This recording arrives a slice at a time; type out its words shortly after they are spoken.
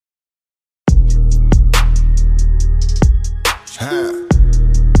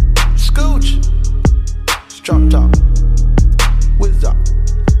Scooch. Drop top. What's up?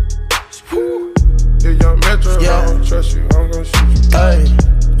 Yeah, young Metro, Yeah. I don't trust you, I'm gonna shoot you. Ay,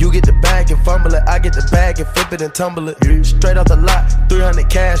 you get the bag and fumble it. I get the bag and flip it and tumble it. Straight off the lot, 300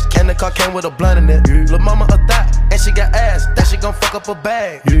 cash. And the car came with a blunt in it. Lil' mama a thot, and she got ass. That she gon' fuck up a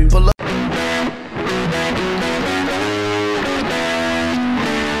bag. Pull up.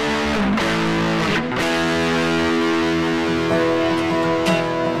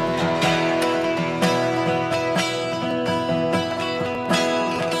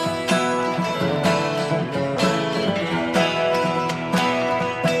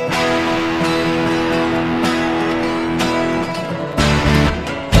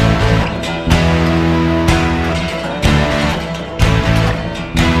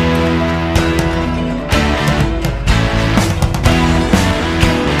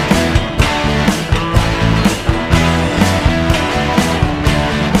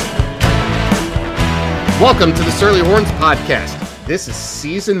 Welcome to the Surly Horns Podcast. This is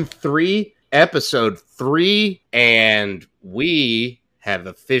Season 3, Episode 3, and we have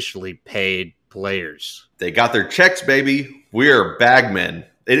officially paid players. They got their checks, baby. We are bagmen.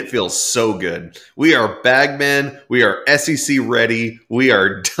 It feels so good. We are bagmen. We are SEC ready. We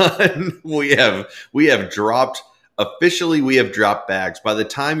are done. We have dropped, officially we have dropped bags. By the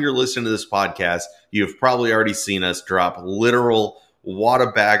time you're listening to this podcast, you've probably already seen us drop literal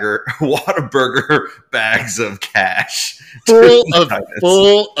Whataburger bags of cash. Full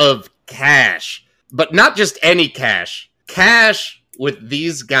of cash. But not just any cash. Cash with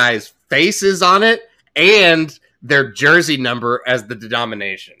these guys' faces on it and their jersey number as the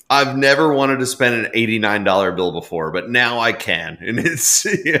denomination. I've never wanted to spend an $89 bill before, but now I can. And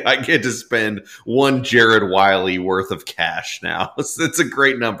I get to spend one Jared Wiley worth of cash now. It's a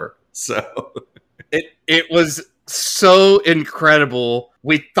great number. So it was so incredible.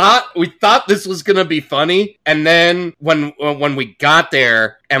 We thought this was gonna be funny, and then when we got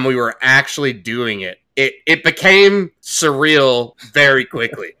there and we were actually doing it, it became surreal very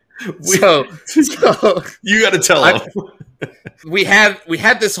quickly. So you got to tell them. We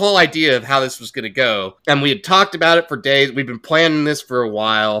had this whole idea of how this was going to go, and we had talked about it for days. We've been planning this for a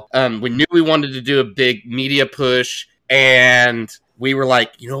while. We knew we wanted to do a big media push, and we were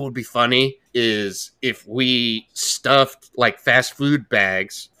like, you know what would be funny is if we stuffed like fast food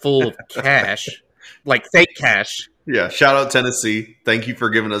bags full of cash, like fake cash. Yeah, shout out Tennessee. Thank you for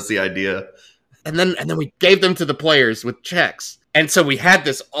giving us the idea. And then we gave them to the players with checks. And so we had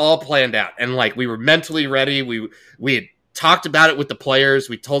this all planned out, and like we were mentally ready. We had talked about it with the players.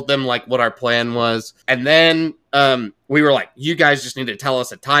 We told them like what our plan was. And then we were like, you guys just need to tell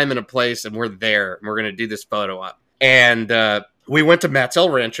us a time and a place, and we're there, and we're going to do this photo op. And we went to Matt's El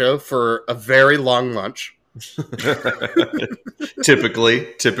Rancho for a very long lunch. Typically.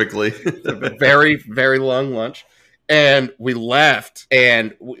 A very, very long lunch. And we left,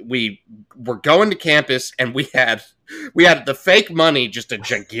 and we were going to campus, and we had the fake money, just a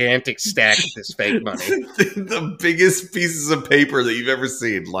gigantic stack of this fake money. The biggest pieces of paper that you've ever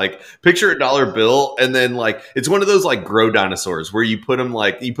seen. Like, picture a dollar bill, and then, like, it's one of those, like, grow dinosaurs where you put them,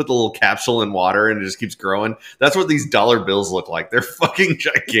 like, you put the little capsule in water and it just keeps growing. That's what these dollar bills look like. They're fucking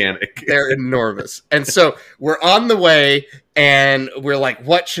gigantic. They're enormous. And so we're on the way, and we're like,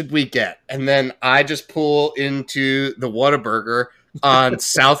 what should we get? And then I just pull into the Whataburger on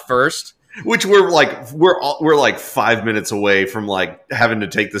South First. Which we're like 5 minutes away from like having to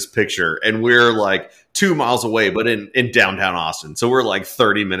take this picture, and we're like 2 miles away, but in downtown Austin. So we're like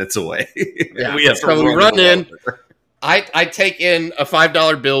 30 minutes away. Yeah. We run in. I take in a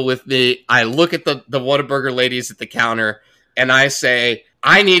 $5 bill with me. I look at the Whataburger ladies at the counter, and I say,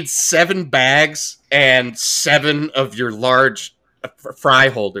 I need 7 bags and 7 of your large fry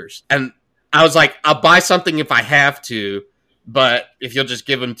holders. And I was like, I'll buy something if I have to, but if you'll just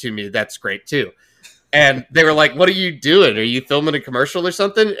give them to me, that's great too. And they were like, what are you doing? Are you filming a commercial or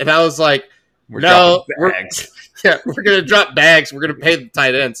something? And I was like, we're going to drop bags. We're going to pay the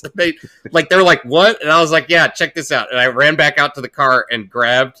tight ends. They were like, what? And I was like, yeah, check this out. And I ran back out to the car and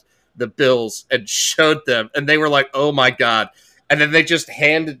grabbed the bills and showed them. And they were like, oh my God. And then they just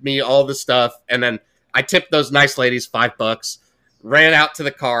handed me all the stuff. And then I tipped those nice ladies $5, ran out to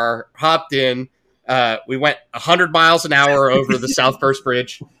the car, hopped in. We went 100 miles an hour over the South First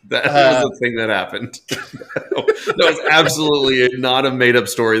Bridge. That was the thing that happened. That was absolutely not a made-up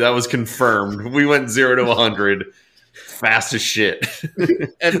story. That was confirmed. We went 0 to 100 fast as shit.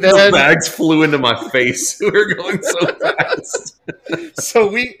 And then the bags flew into my face. We were going so fast. So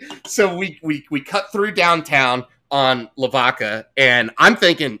we cut through downtown on Lavaca, and I'm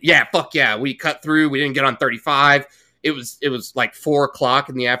thinking, yeah, fuck yeah, we cut through. We didn't get on 35. It was like 4:00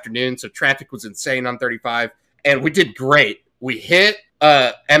 in the afternoon, so traffic was insane on 35, and we did great. We hit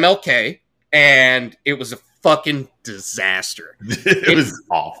MLK, and it was a fucking disaster. It was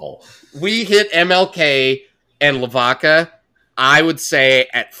awful. We hit MLK and Lavaca, I would say,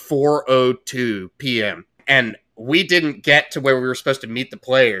 at 4:02 p.m. And we didn't get to where we were supposed to meet the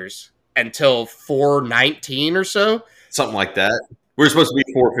players until 4:19 or so. Something like that. We were supposed to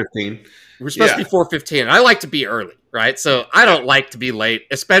be 4:15. We were supposed to be 4:15. I like to be early, right? So I don't like to be late,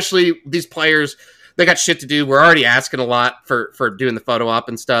 especially these players. They got shit to do. We're already asking a lot for doing the photo op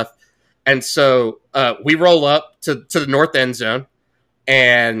and stuff. And so we roll up to the north end zone,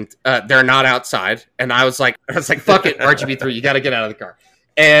 and they're not outside. And I was like, fuck it, RGB3, you got to get out of the car.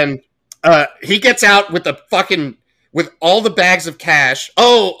 And he gets out with all the bags of cash.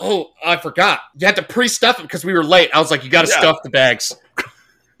 Oh, I forgot. You had to pre-stuff it because we were late. I was like, you got to stuff the bags.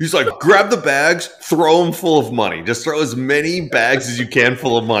 He's like, grab the bags, throw them full of money. Just throw as many bags as you can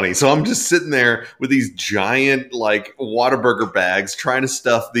full of money. So I'm just sitting there with these giant, like, Whataburger bags trying to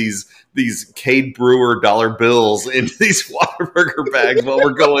stuff these Cade Brewer dollar bills into these Whataburger bags while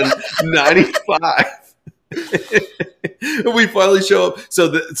we're going 95. And we finally show up.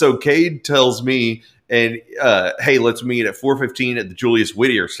 So Cade tells me, and hey, let's meet at 4:15 at the Julius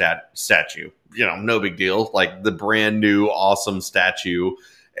Whittier statue. You know, no big deal. Like the brand new, awesome statue.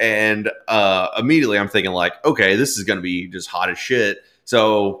 And immediately I'm thinking like, okay, this is going to be just hot as shit.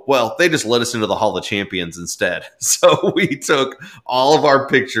 So, well, they just let us into the Hall of Champions instead. So we took all of our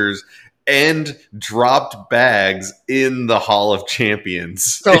pictures and dropped bags in the Hall of Champions.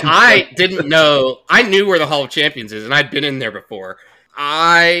 So I didn't know. I knew where the Hall of Champions is, and I'd been in there before.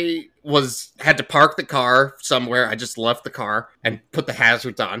 I had to park the car somewhere. I just left the car and put the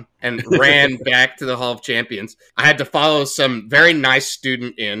hazards on and ran back to the Hall of Champions. I had to follow some very nice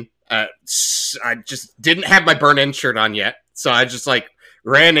student in. I just didn't have my burn-in shirt on yet. So I just like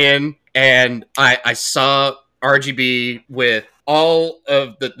ran in, and I saw RGB with all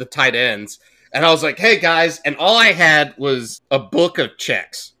of the tight ends. And I was like, hey, guys. And all I had was a book of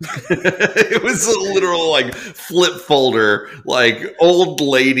checks. It was a literal, like, flip folder, like, old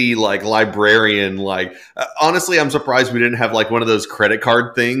lady, like, librarian. Like, honestly, I'm surprised we didn't have, like, one of those credit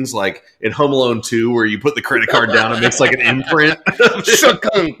card things, like, in Home Alone 2, where you put the credit card down and makes, like, an imprint.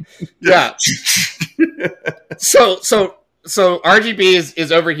 Yeah. So RGB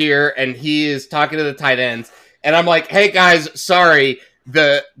is over here, and he is talking to the tight ends. And I'm like, hey, guys, sorry.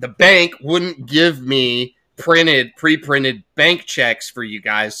 The bank wouldn't give me pre-printed bank checks for you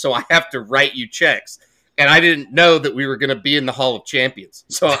guys, so I have to write you checks. And I didn't know that we were going to be in the Hall of Champions.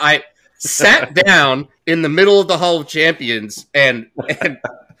 So I sat down in the middle of the Hall of Champions and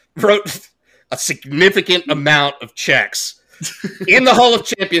wrote a significant amount of checks in the Hall of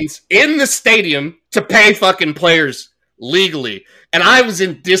Champions, in the stadium, to pay fucking players legally. And I was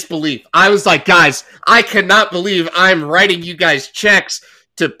in disbelief. I was like, guys, I cannot believe I'm writing you guys checks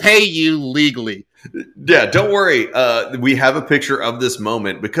to pay you legally. Yeah, don't worry. We have a picture of this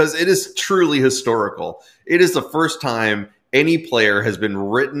moment because it is truly historical. It is the first time any player has been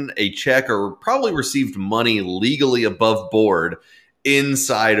written a check or probably received money legally above board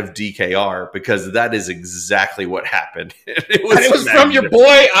inside of DKR, because that is exactly what happened. It was from your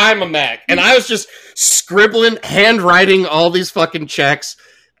boy, I'm a Mac. And I was just scribbling, handwriting all these fucking checks.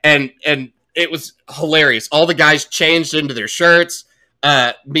 And it was hilarious. All the guys changed into their shirts.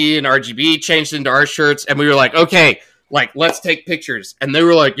 Me and RGB changed into our shirts. And we were like, okay, like, let's take pictures. And they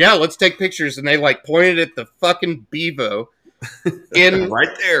were like, yeah, let's take pictures. And they like pointed at the fucking Bevo in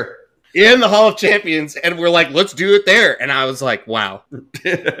right there in the Hall of Champions, and we're like, let's do it there. And I was like, wow.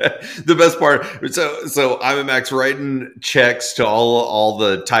 The best part, so I'm a Max writing checks to all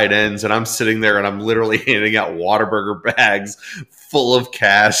the tight ends, and I'm sitting there and I'm literally handing out Whataburger bags full of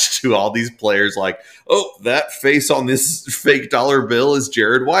cash to all these players, like, oh, that face on this fake dollar bill is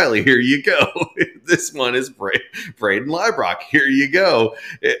Jared Wiley. Here you go. This one is Braden Liebrock. Here you go.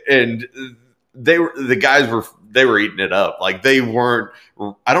 And the guys were eating it up. Like, they weren't,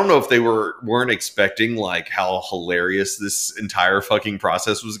 I don't know if they weren't expecting like how hilarious this entire fucking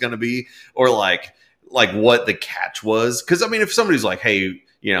process was going to be, or like what the catch was. Cause I mean, if somebody's like, hey,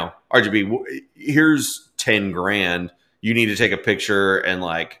 you know, RGB, here's 10 grand, you need to take a picture and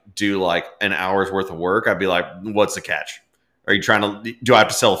like do like an hour's worth of work, I'd be like, what's the catch? Are you trying to, do I have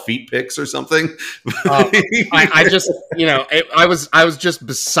to sell feet pics or something? I just, you know, I was just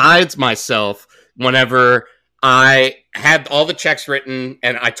besides myself whenever I had all the checks written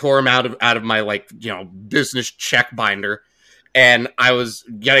and I tore them out of my, like, you know, business check binder, and I was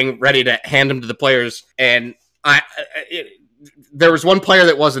getting ready to hand them to the players. And there was one player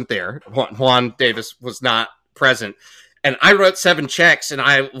that wasn't there. Juan Davis was not present. And I wrote 7 checks, and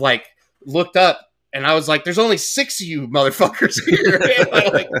I like looked up, and I was like, "There's only 6 of you motherfuckers here." And I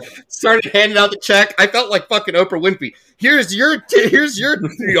like started handing out the check. I felt like fucking Oprah Winfrey. Here's your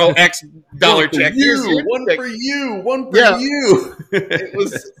X dollar check. Here's your one check. for you, one for you.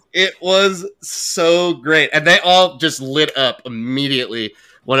 It was so great, and they all just lit up immediately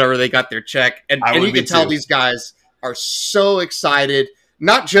whenever they got their check, and you can tell these guys are so excited,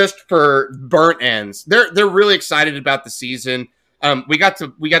 not just for burnt ends. They're really excited about the season. We got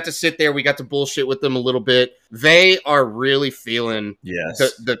to sit there. We got to bullshit with them a little bit. They are really feeling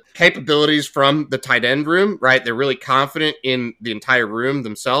the capabilities from the tight end room, right? They're really confident in the entire room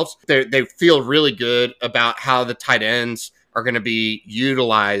themselves. They feel really good about how the tight ends are going to be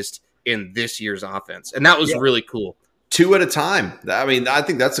utilized in this year's offense. And that was really cool. 2 at a time. I mean, I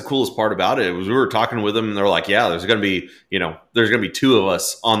think that's the coolest part about it. We were talking with them, and they're like, yeah, there's going to be 2 of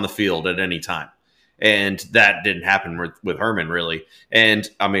us on the field at any time. And that didn't happen with Herman, really. And,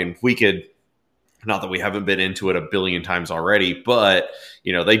 I mean, we could, not that we haven't been into it a billion times already, but,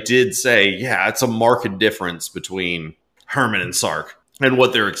 they did say, yeah, it's a marked difference between Herman and Sark and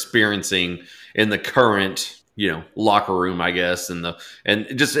what they're experiencing in the current, locker room, I guess, and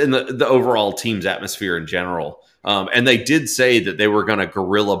just in the overall team's atmosphere in general. And they did say that they were going to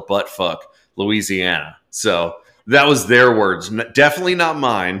guerrilla butt fuck Louisiana. So that was their words. Definitely not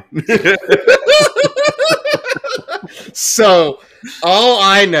mine. So all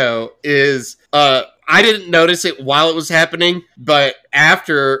I know is I didn't notice it while it was happening, but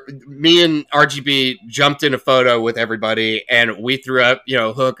after, me and RGB jumped in a photo with everybody, and we threw up,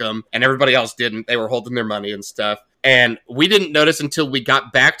 hook 'em, and everybody else didn't. They were holding their money and stuff. And we didn't notice until we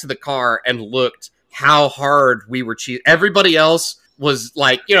got back to the car and looked how hard we were cheating. Everybody else was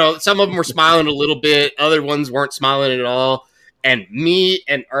like, some of them were smiling a little bit. Other ones weren't smiling at all. And me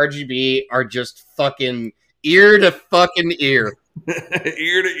and RGB are just fucking ear to fucking ear.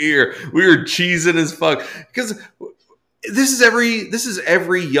 Ear to ear. We were cheesing as fuck. Because this is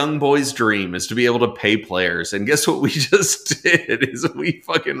every young boy's dream, is to be able to pay players. And guess what we just did is we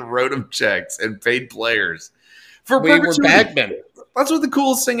fucking wrote them checks and paid players. We were bagmen. That's what the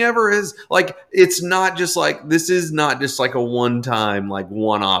coolest thing ever is. Like, it's not just like, this is not just like a one-time, like,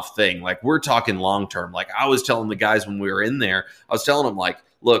 one-off thing. Like, we're talking long-term. Like, I was telling the guys when we were in there, I was telling them, like,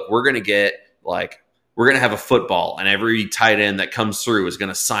 look, we're going to have a football, and every tight end that comes through is going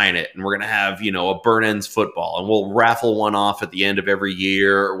to sign it. And we're going to have, a burn ends football, and we'll raffle one off at the end of every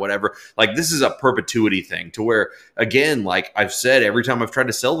year or whatever. Like, this is a perpetuity thing to where, again, like I've said, every time I've tried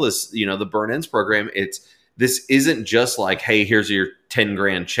to sell this, the burn ends program, this isn't just like, hey, here's your 10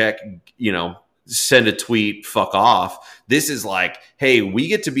 grand check, send a tweet, fuck off. This is like, hey, we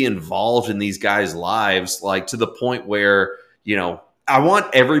get to be involved in these guys' lives, like, to the point where, I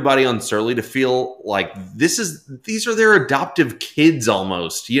want everybody on Surly to feel like these are their adoptive kids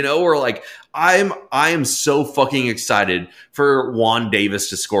almost, or like, I am so fucking excited for Juan Davis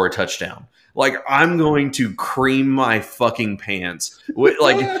to score a touchdown. Like, I'm going to cream my fucking pants.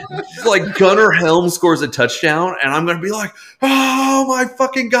 Like Gunnar Helm scores a touchdown, and I'm going to be like, oh my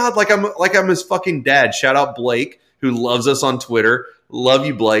fucking God. Like I'm his fucking dad. Shout out Blake, who loves us on Twitter. Love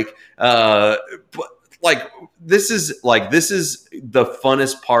you, Blake. But like, this is the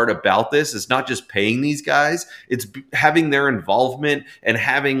funnest part about this, is not just paying these guys. It's having their involvement and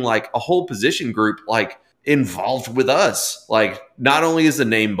having like a whole position group, like, involved with us. Like, not only is the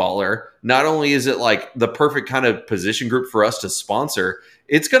name baller, not only is it like the perfect kind of position group for us to sponsor,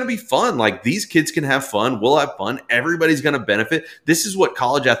 it's going to be fun. Like, these kids can have fun. We'll have fun. Everybody's going to benefit. This is what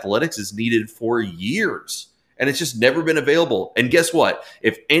college athletics has needed for years, and it's just never been available. And guess what?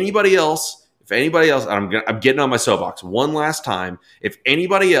 If anybody else, I'm getting on my soapbox one last time. If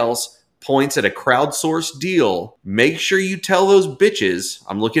anybody else points at a crowdsourced deal, make sure you tell those bitches.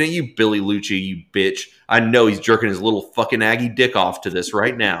 I'm looking at you, Billy Lucci, you bitch. I know he's jerking his little fucking Aggie dick off to this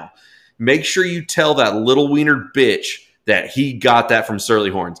right now. Make sure you tell that little wiener bitch that he got that from Surly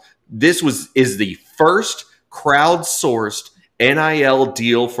Horns. This is the first crowdsourced NIL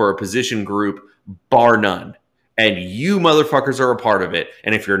deal for a position group, bar none. And you motherfuckers are a part of it.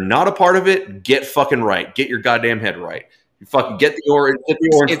 And if you're not a part of it, get fucking right. Get your goddamn head right. You fucking get the orange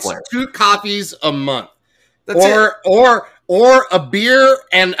flare. 2 coffees a month. That's it. Or a beer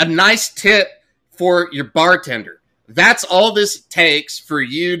and a nice tip for your bartender. That's all this takes for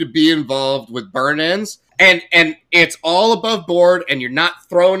you to be involved with burn ends. And it's all above board, and you're not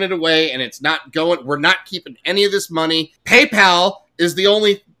throwing it away, and it's not going, we're not keeping any of this money. PayPal is the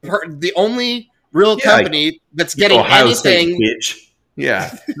only real company that's getting Ohio anything. State, bitch.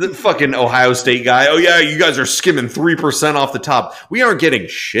 Yeah, the fucking Ohio State guy. Oh yeah, you guys are skimming 3% off the top. We aren't getting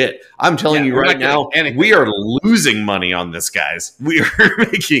shit. I'm telling you right now, we are losing money on this, guys. We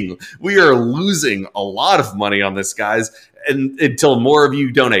are losing a lot of money on this, guys. And until more of you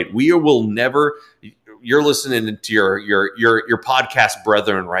donate, we will never. You're listening to your podcast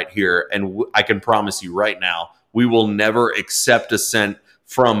brethren right here, and I can promise you right now, we will never accept a cent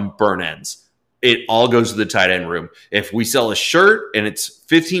from Burn Ends. It all goes to the tight end room. If we sell a shirt and it's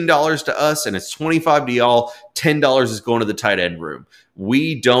 $15 to us and it's $25 to y'all, $10 is going to the tight end room.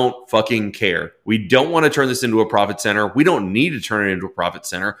 We don't fucking care. We don't want to turn this into a profit center. We don't need to turn it into a profit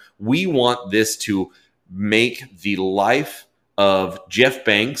center. We want this to make the life of Jeff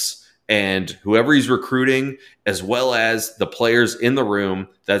Banks and whoever he's recruiting, as well as the players in the room.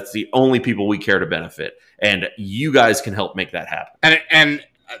 That's the only people we care to benefit. And you guys can help make that happen. And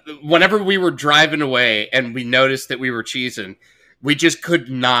whenever we were driving away and we noticed that we were cheesing, we just could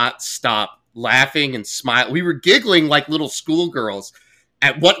not stop laughing and smiling. We were giggling like little schoolgirls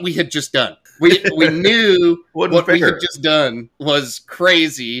at what we had just done. We knew what we had just done was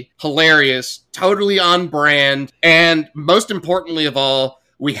crazy, hilarious, totally on brand, and most importantly of all,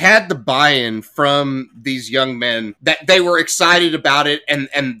 we had the buy-in from these young men that they were excited about it,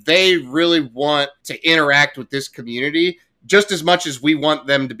 and they really want to interact with this community just as much as we want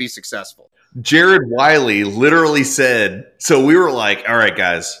them to be successful. Jared Wiley literally said, so we were like, all right,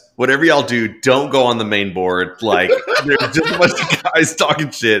 guys, whatever y'all do, don't go on the main board. Like, there's just a bunch of guys talking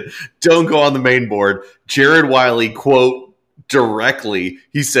shit. Don't go on the main board. Jared Wiley, quote, directly,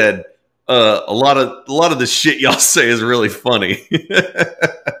 he said, a lot of the shit y'all say is really funny.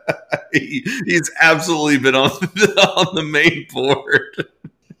 He's absolutely been on the main board.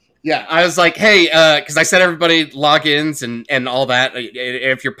 Yeah, I was like, hey, because I said everybody logins and all that.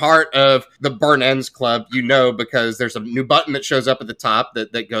 If you're part of the Burn Ends Club, you know, because there's a new button that shows up at the top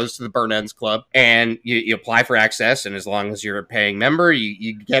that goes to the Burn Ends Club, and you apply for access, and as long as you're a paying member,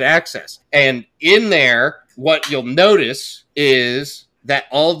 you get access. And in there, what you'll notice is that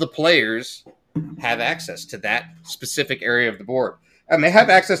all the players have access to that specific area of the board. And they have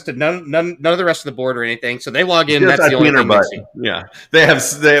access to none of the rest of the board or anything. So they log in. That's the only thing they see. Yeah, they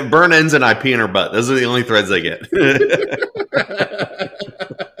have Burn Ends and IP in her butt. Those are the only threads they get.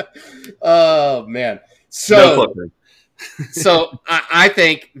 Oh man! So I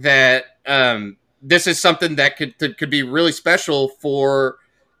think that this is something that could be really special for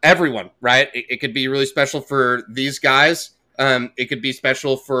everyone, right? It could be really special for these guys. It could be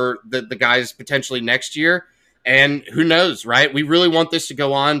special for the guys potentially next year. And who knows, right? We really want this to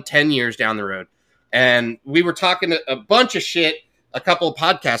go on 10 years down the road. And we were talking a bunch of shit a couple of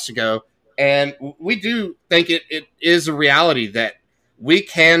podcasts ago, and we do think it is a reality that we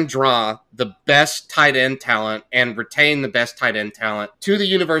can draw the best tight end talent and retain the best tight end talent to the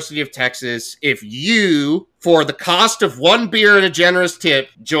University of Texas if you, for the cost of one beer and a generous tip,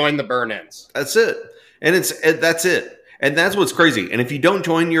 join the Burn Ends. That's it. And that's it. And that's what's crazy. And if you don't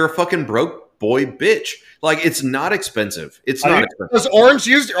join, you're a fucking broke boy bitch. Like, it's not expensive. It's not expensive.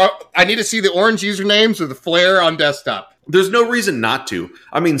 I need to see the orange usernames with the flare on desktop. There's no reason not to.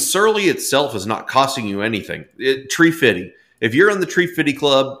 I mean, Surly itself is not costing you anything. Tree Fitty. If you're in the Tree Fitty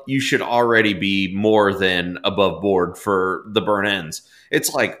Club, you should already be more than above board for the Burn Ends.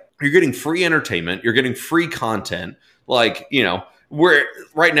 It's like you're getting free entertainment. You're getting free content. Like, you know, we're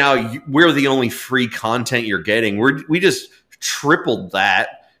the only free content you're getting. We just tripled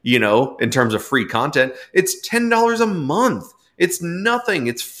that. You know, in terms of free content, it's $10 a month. It's nothing.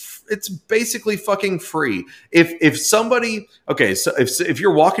 It's basically fucking free. If somebody, okay, so if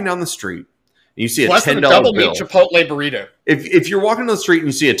you're walking down the street and you see a $10 double bill, meat Chipotle burrito. If you're walking down the street and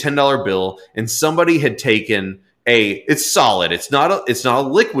you see a $10 bill and somebody had taken it's solid. It's not a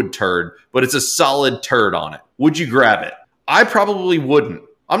liquid turd, but it's a solid turd on it. Would you grab it? I probably wouldn't.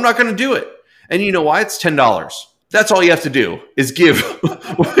 I'm not going to do it. And you know why? It's $10. That's all you have to do is give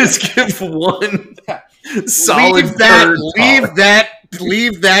one solid turd.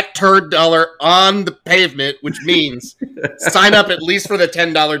 Leave that turd dollar on the pavement, which means sign up at least for the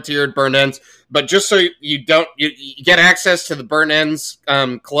 $10 tier at Burn Ends. But just so you get access to the Burn Ends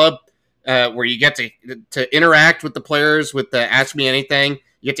club, where you get to interact with the players with the Ask Me Anything.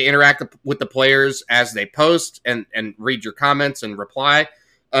 You get to interact with the players as they post and read your comments and reply.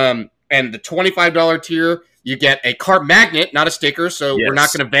 And the $25 tier, you get a car magnet, not a sticker, so We're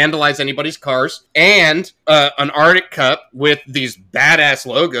not going to vandalize anybody's cars, and an Arctic Cup with these badass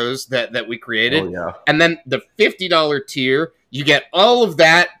logos that we created. Oh, yeah. And then the $50 tier, you get all of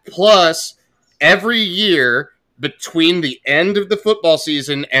that, plus every year between the end of the football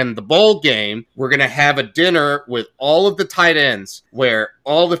season and the bowl game, we're going to have a dinner with all of the tight ends where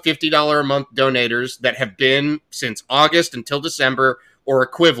all the $50 a month donators that have been since August until December or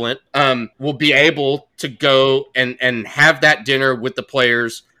equivalent will be able to go and have that dinner with the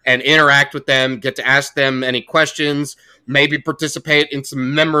players and interact with them, get to ask them any questions, maybe participate in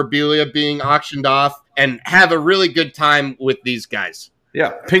some memorabilia being auctioned off, and have a really good time with these guys.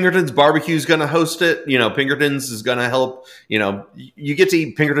 Yeah, Pinkerton's Barbecue is going to host it. You know, Pinkerton's is going to help. You know, you get to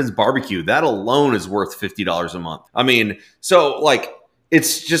eat Pinkerton's Barbecue. That alone is worth $50 a month. I mean, so like,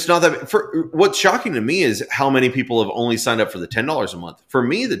 it's just not that. What's shocking to me is how many people have only signed up for the $10 a month. For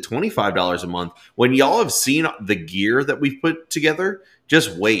me, the $25 a month. When y'all have seen the gear that we've put together,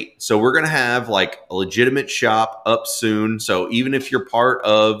 just wait. So we're going to have like a legitimate shop up soon. So even if you're part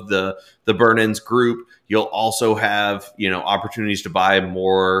of the Burn-Ins group, you'll also have, you know, opportunities to buy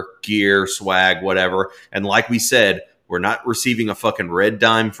more gear, swag, whatever. And like we said, we're not receiving a fucking red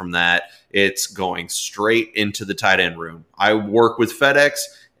dime from that. It's going straight into the tight end room. I work with FedEx,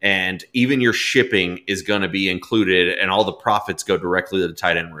 and even your shipping is going to be included, and all the profits go directly to the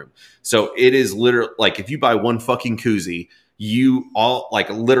tight end room. So it is literally like if you buy one fucking koozie, you all like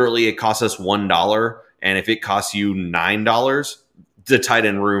literally it costs us $1, and if it costs you $9, the tight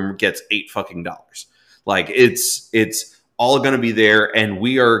end room gets $8 fucking dollars. Like it's all going to be there, and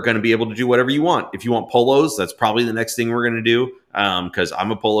we are going to be able to do whatever you want. If you want polos, that's probably the next thing we're going to do. Because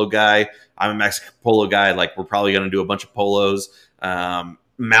I'm a polo guy, I'm a Mexican polo guy. Like we're probably going to do a bunch of polos,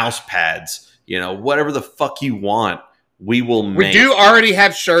 mouse pads, you know, whatever the fuck you want. We will make. We do already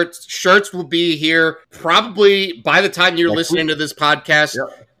have shirts. Shirts will be here probably by the time you're listening to this podcast.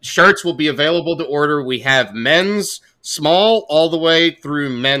 Yep. Shirts will be available to order. We have men's small all the way through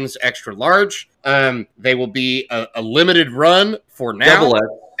men's extra large. They will be a limited run for now. Double X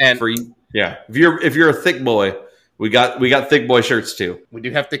and for you. Yeah. If you're a thick boy, we got thick boy shirts too. We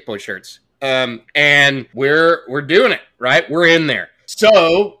do have thick boy shirts. And we're doing it, right? We're in there.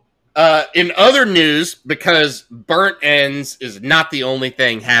 So, in other news, because Burnt Ends is not the only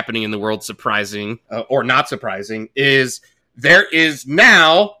thing happening in the world surprising or not surprising, is there is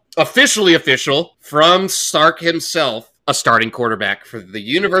now officially official from Sark himself, a starting quarterback for the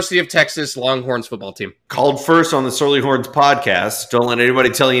University of Texas Longhorns football team. Called first on the Surly Horns podcast. Don't let anybody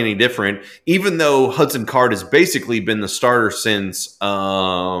tell you any different. Even though Hudson Card has basically been the starter since Steve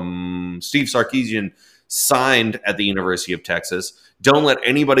Sarkisian signed at the University of Texas. Don't let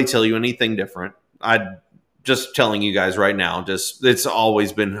anybody tell you anything different. I'm just telling you guys right now, it's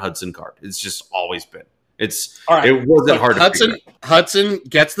always been Hudson Card. It's just always been. All right. It wasn't hard to figure out. Hudson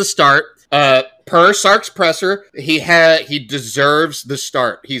gets the start. Per Sark's presser, he deserves the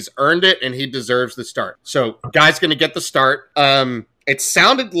start. He's earned it, and he deserves the start. So, guy's going to get the start. It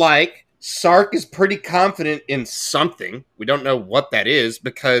sounded like Sark is pretty confident in something. We don't know what that is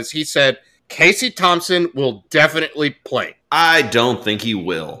because he said Casey Thompson will definitely play. I don't think he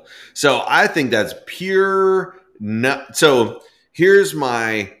will. So, I think that's pure. So, here's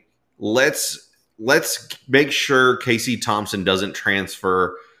my let's make sure Casey Thompson doesn't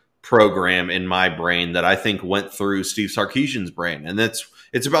transfer program in my brain that I think went through Steve Sarkisian's brain. And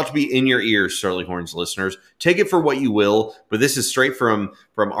it's about to be in your ears, Surly Horns listeners. Take it for what you will, but this is straight from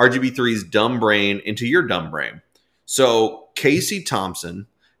RGB3's dumb brain into your dumb brain. So Casey Thompson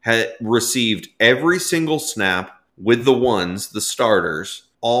had received every single snap with the ones, the starters,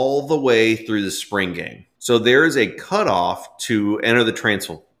 all the way through the spring game. So there is a cutoff to enter the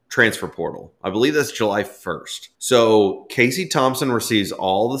transfer portal. I believe that's July 1st. So Casey Thompson receives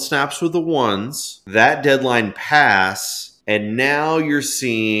all the snaps with the ones. That deadline pass, and now you're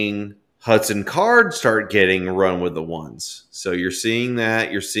seeing Hudson Card start getting run with the ones. So you're seeing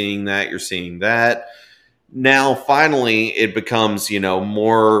that, you're seeing that, you're seeing that. Now finally it becomes,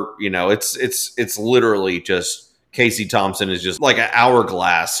 more, it's literally just Casey Thompson is just like an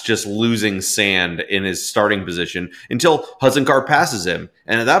hourglass, just losing sand in his starting position until Hudson Card passes him.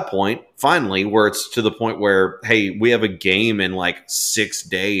 And at that point, finally, where it's to the point where, hey, we have a game in like 6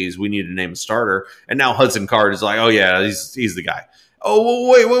 days. We need to name a starter. And now Hudson Card is like, oh, yeah, he's the guy.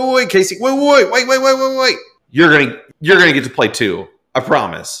 Oh, wait, Casey. Wait. You're gonna get to play too. I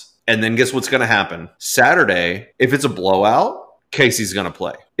promise. And then guess what's going to happen? Saturday, if it's a blowout, Casey's going to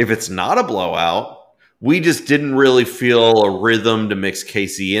play. If it's not a blowout, we just didn't really feel a rhythm to mix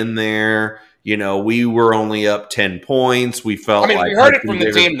Casey in there. We were only up 10 points. We felt like we heard it from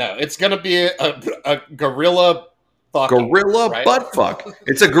the team, though. It's going to be a gorilla fucking, right? Butt fuck.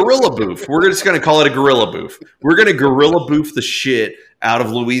 It's a gorilla boof. We're just going to call it a gorilla boof. We're going to gorilla boof the shit out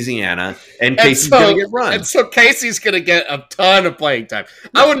of Louisiana, and Casey's going to get run. And so Casey's going to get a ton of playing time.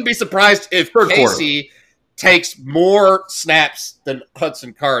 I wouldn't be surprised if Casey takes more snaps than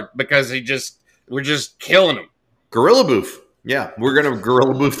Hudson Card because we're just killing him. Gorilla Boof. Yeah, we're going to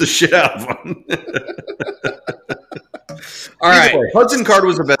Gorilla Boof the shit out of him. All right. Way, Hudson Card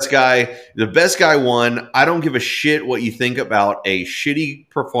was the best guy. The best guy won. I don't give a shit what you think about a shitty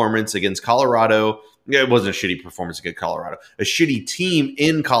performance against Colorado. Yeah, it wasn't a shitty performance against Colorado. A shitty team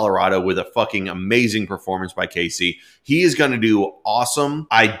in Colorado with a fucking amazing performance by Casey. He is going to do awesome.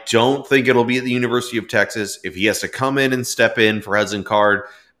 I don't think it'll be at the University of Texas if he has to come in and step in for Hudson Card.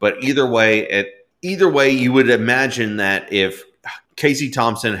 But either way, you would imagine that if Casey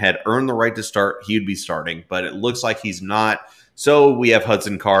Thompson had earned the right to start, he would be starting. But it looks like he's not. So we have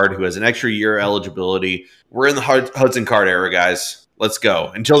Hudson Card, who has an extra year eligibility. We're in the Hudson Card era, guys. Let's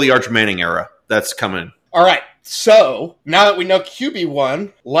go. Until the Arch Manning era. That's coming. All right. So now that we know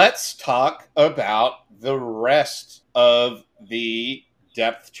QB1, let's talk about the rest of the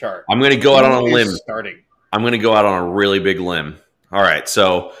depth chart. I'm going to go out on a limb. Starting. I'm going to go out on a really big limb. All right.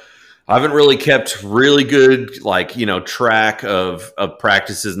 So I haven't really kept really good, track of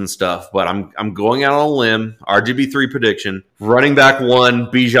practices and stuff, but I'm going out on a limb. RGB3 prediction. Running back 1,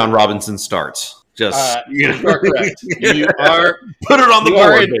 Bijan Robinson starts. Just you are correct. You are put it on the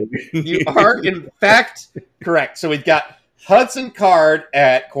board. Baby. You are in fact correct. So we've got Hudson Card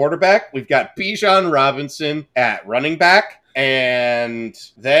at quarterback. We've got Bijan Robinson at running back, and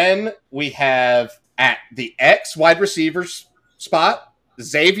then we have at the X wide receivers spot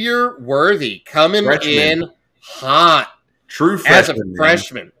Xavier Worthy coming in hot. True freshman. As a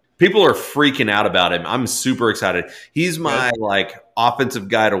freshman. Man. People are freaking out about him. I'm super excited. He's my offensive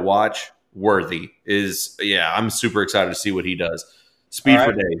guy to watch. Worthy is, I'm super excited to see what he does. Speed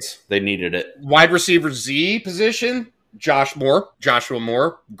for days. They needed it. Wide receiver Z position, Joshua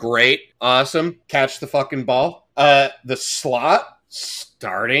Moore. Great. Awesome. Catch the fucking ball. The slot,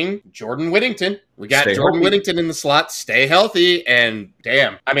 starting Jordan Whittington. We got Jordan Whittington in the slot. Stay healthy. And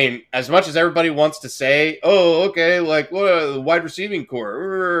damn, I mean, as much as everybody wants to say, oh, okay, what the wide receiving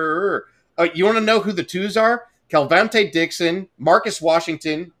core. You want to know who the twos are? Calvante Dixon, Marcus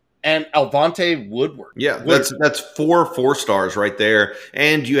Washington, and Alvante Woodward. Yeah, that's 4 stars right there.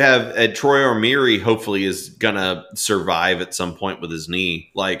 And you have Troy Armiri, hopefully, is going to survive at some point with his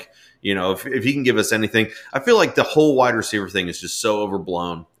knee. If he can give us anything. I feel like the whole wide receiver thing is just so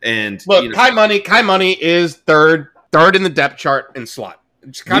overblown. And look, Kai Money is third in the depth chart in slot.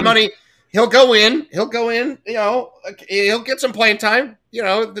 Kai Money, he'll go in, he'll get some playing time.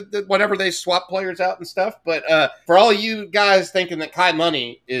 Whenever they swap players out and stuff. But for all you guys thinking that Kai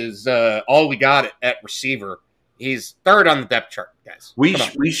Money is all we got at receiver, he's third on the depth chart, guys.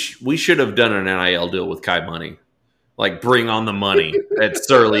 We should have done an NIL deal with Kai Money. Bring on the money at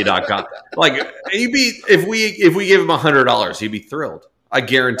Surly.com. If we give him $100, he'd be thrilled. I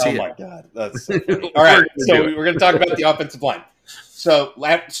guarantee it. Oh, my God. That's so funny. All right, so we're going to talk about the offensive line. So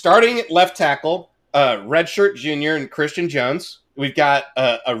starting at left tackle, redshirt junior and Christian Jones. We've got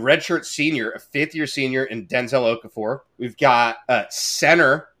a redshirt senior, a fifth-year senior in Denzel Okafor. We've got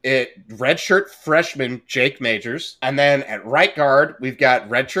center at redshirt freshman Jake Majors. And then at right guard, we've got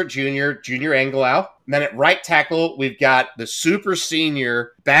redshirt junior Angelau. And then at right tackle, we've got the super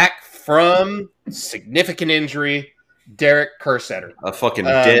senior back from significant injury, Derek Kersetter. A fucking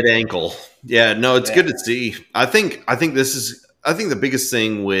dead ankle. Yeah, no, it's good to see. I think the biggest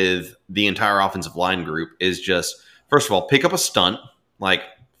thing with the entire offensive line group is just, first of all, pick up a stunt,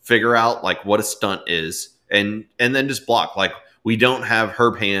 figure out what a stunt is, and then just block. We don't have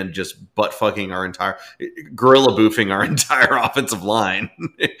Herb Hand just butt fucking gorilla boofing our entire offensive line.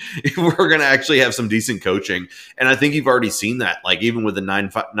 We're going to actually have some decent coaching. And I think you've already seen that, even with the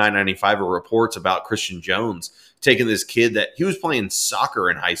 995 reports about Christian Jones taking this kid that he was playing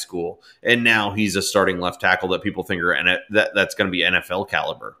soccer in high school, and now he's a starting left tackle that people think that's going to be NFL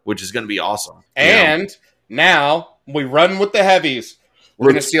caliber, which is going to be awesome. And now we run with the heavies. We're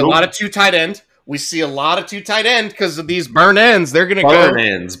going to see a lot of 2 tight end. We see a lot of 2 tight end because of these burn ends. They're going to go. Burn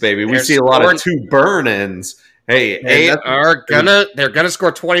ends, baby. We see a lot of 2 burn ends. Hey, they're gonna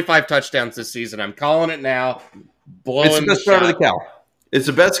score 25 touchdowns this season. I'm calling it now. It's the best part of the cow. It's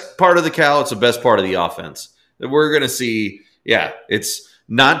the best part of the cow. It's the best part of the offense. We're going to see, it's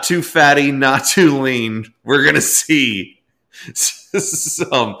not too fatty, not too lean. We're going to see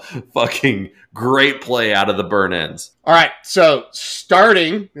some fucking great play out of the burn ends. All right, so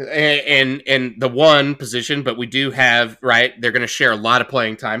starting in the one position, but we do have, they're going to share a lot of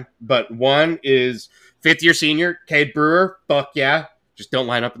playing time, but one is fifth-year senior, Cade Brewer. Fuck yeah. Just don't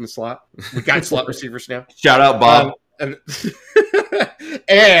line up in the slot. We got slot receivers now. Shout out, Bob.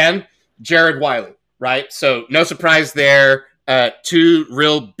 And Jared Wiley. Right, so no surprise there. 2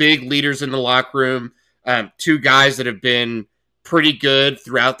 real big leaders in the locker room. Two guys that have been pretty good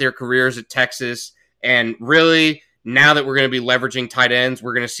throughout their careers at Texas. And really, now that we're going to be leveraging tight ends,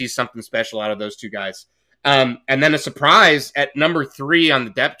 we're going to see something special out of those two guys. And then a surprise at number 3 on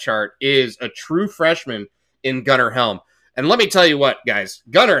the depth chart is a true freshman in Gunnar Helm. And let me tell you what, guys,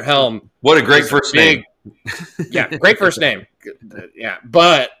 Gunnar Helm. What a great first name. Yeah, great first name. Yeah,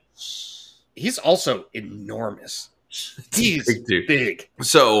 but he's also enormous. He's big.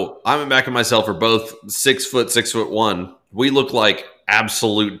 So I'm backing myself for both 6 foot, 6'1". We look like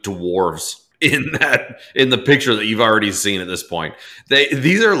absolute dwarves in the picture that you've already seen at this point.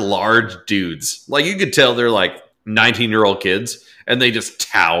 These are large dudes. Like, you could tell they're like 19-year-old kids, and they just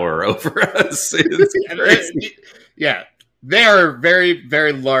tower over us. It's crazy. Yeah, they are very,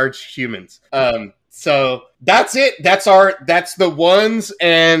 very large humans. So that's it. That's the ones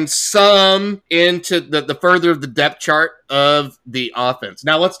and some into the further of the depth chart of the offense.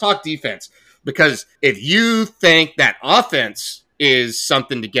 Now let's talk defense, because if you think that offense is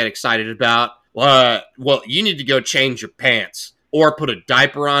something to get excited about, well, you need to go change your pants or put a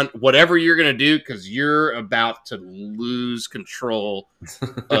diaper on, whatever you're going to do, because you're about to lose control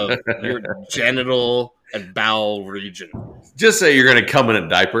of your genital and bowel region. Just say you're going to come in a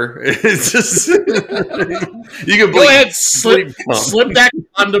diaper. It's just you can go ahead, slip that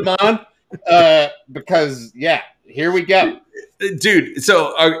condom on, because here we go, dude.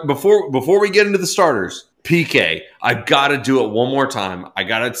 So before we get into the starters, PK, I got to do it one more time. I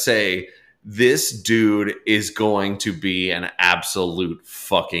got to say, this dude is going to be an absolute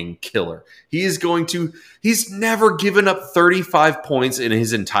fucking killer. He's never given up 35 points in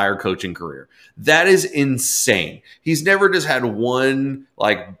his entire coaching career. That is insane. He's never just had one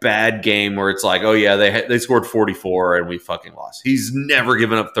like bad game where it's like, oh yeah, they scored 44 and we fucking lost. He's never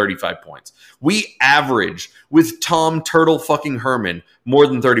given up 35 points. We average with Tom Turtle fucking Herman more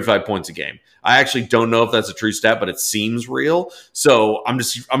than 35 points a game. I actually don't know if that's a true stat, but it seems real. So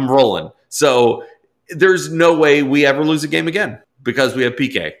I'm rolling. So there's no way we ever lose a game again because we have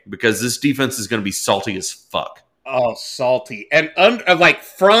PK, because this defense is going to be salty as fuck. Oh, salty. And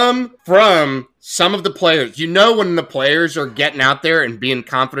from some of the players, when the players are getting out there and being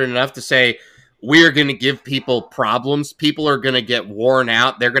confident enough to say, we're going to give people problems. People are going to get worn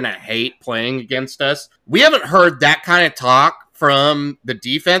out. They're going to hate playing against us. We haven't heard that kind of talk from the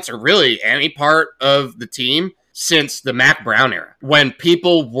defense or really any part of the team since the Mac Brown era, when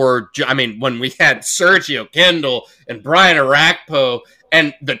people were, when we had Sergio Kendall and Brian Arakpo,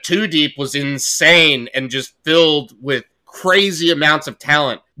 and the 2 deep was insane and just filled with crazy amounts of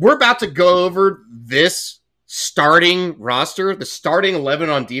talent. We're about to go over this starting roster. The starting 11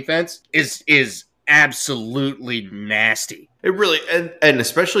 on defense is absolutely nasty. It really, and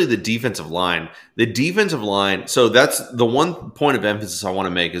especially the defensive line. The defensive line, so that's the one point of emphasis I want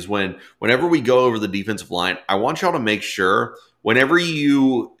to make is whenever we go over the defensive line, I want y'all to make sure whenever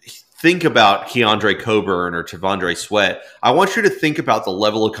you think about Keandre Coburn or T'Vondre Sweat, I want you to think about the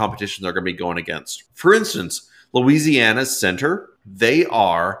level of competition they're going to be going against. For instance, Louisiana's center, they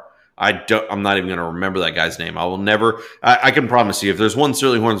are, I'm not even going to remember that guy's name. I can promise you, if there's one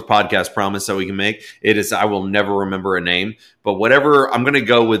Sterling Horns podcast promise that we can make, it is I will never remember a name. But whatever, I'm going to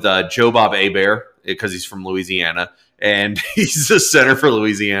go with Joe Bob Hebert because he's from Louisiana, and he's the center for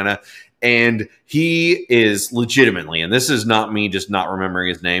Louisiana. And he is legitimately, and this is not me just not remembering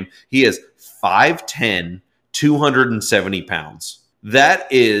his name, he is 5'10", 270 pounds. That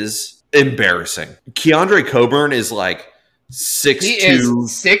is embarrassing. Keandre Coburn is like 6'2". He is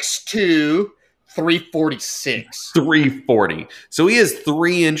 6'2", 346. 340. So he has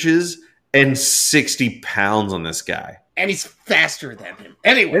 3 inches and 60 pounds on this guy. And he's faster than him.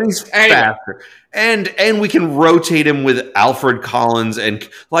 Anyway. Faster. And we can rotate him with Alfred Collins and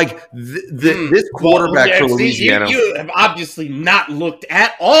like this quarterback for Louisiana. You have obviously not looked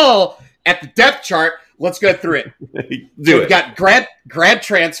at all at the depth chart. Let's go through it. We've got grad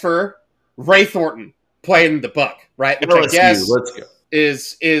transfer Ray Thornton playing the Buck, right? Which I guess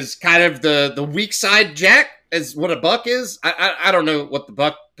is kind of the weak side jack is what a Buck is. I don't know what the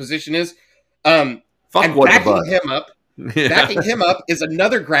Buck position is. And backing him up is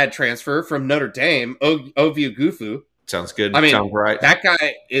another grad transfer from Notre Dame, Ovie Gufu. Sounds good. Sounds right. That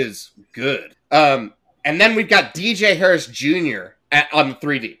guy is good. And then we've got DJ Harris Jr. on the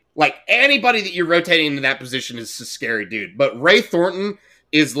 3D. Like, anybody that you're rotating into that position is a scary dude. But Ray Thornton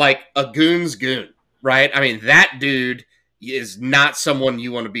is like a goon's goon, right? That dude is not someone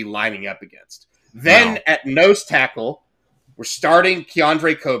you want to be lining up against. Then at nose tackle, we're starting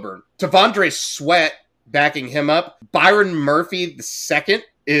Keandre Coburn. T'Vondre Sweat backing him up. Byron Murphy, the second,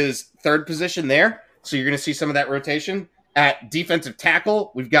 is third position there. So you're going to see some of that rotation. At defensive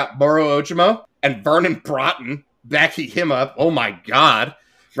tackle, we've got Moro Ojimo. and Vernon Broughton backing him up. Oh my God.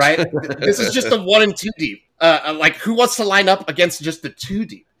 Right? This is just a 1 and 2 deep. Like, who wants to line up against just the 2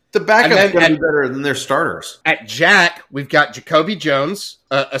 deep? The backup's going to be better than their starters. At Jack, we've got Jacoby Jones,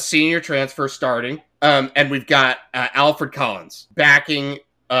 a senior transfer starting, and we've got Alfred Collins backing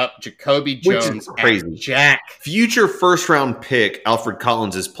up Jacoby Jones crazy. At Jack. Future first-round pick Alfred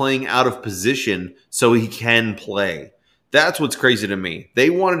Collins is playing out of position so he can play. That's what's crazy to me. They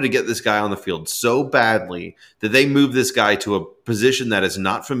wanted to get this guy on the field so badly that they moved this guy to a position that is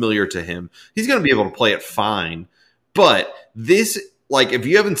not familiar to him. He's going to be able to play it fine, but this, like, if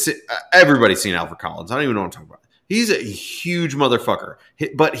you haven't seen, everybody's seen Alfred Collins. I don't even know what I'm talking about. He's a huge motherfucker,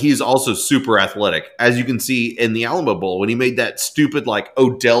 but he's also super athletic, as you can see in the Alamo Bowl when he made that stupid, like,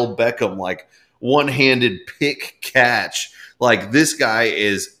 Odell Beckham, like, one-handed pick catch. Like, this guy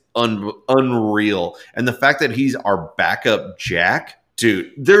is unreal. And the fact that he's our backup Jack,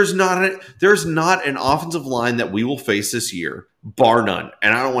 dude, there's not an offensive line that we will face this year, bar none.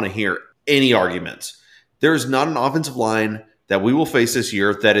 And I don't want to hear any arguments. There's not an offensive line that we will face this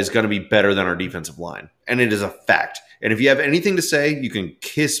year that is going to be better than our defensive line. And it is a fact. And if you have anything to say, you can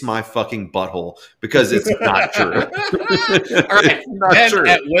kiss my fucking butthole because it's not true. All right.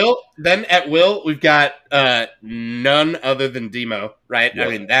 Then at will, we've got none other than Demo, right? Yep. I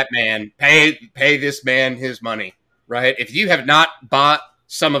mean, that man, pay this man his money, right? If you have not bought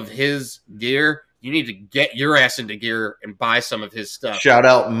some of his gear, you need to get your ass into gear and buy some of his stuff. Shout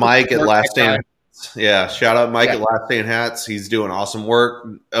out Mike at Last Stand. Yeah, shout out Mike at Last Stand Hats. He's doing awesome work.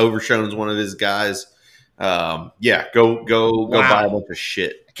 Overshown's one of his guys. Go buy a bunch of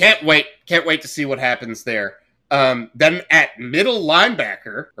shit. Can't wait to see what happens there. Then at middle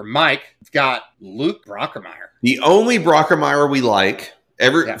linebacker, or Mike, we've got Luke Brockermeyer. The only Brockermeyer we like.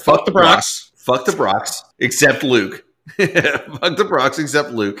 Fuck the Brocs. Fuck the Brocs, except Luke. Fuck the Brocs,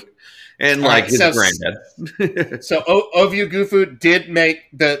 except Luke. And his granddad. So Ovie Oghoufo did make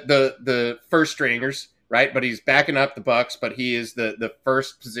the first stringers, right? But he's backing up the Bucks, but he is the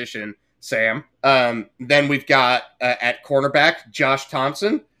first position, Sam. Then we've got at cornerback, Josh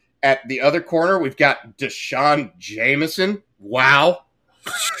Thompson. At the other corner, we've got Deshaun Jameson. Wow.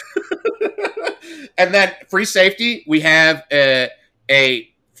 And then free safety, we have a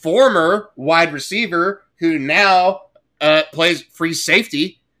former wide receiver who now plays free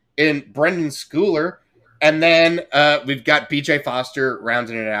safety in Brendan Schooler. And then we've got BJ Foster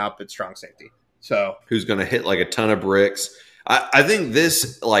rounding it out, but strong safety. So who's going to hit like a ton of bricks. I think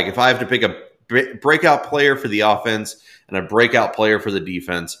this, like, if I have to pick a breakout player for the offense and a breakout player for the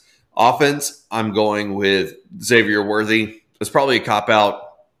defense, offense, I'm going with Xavier Worthy. It's probably a cop-out.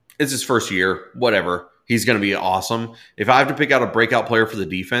 It's his first year. Whatever. He's going to be awesome. If I have to pick out a breakout player for the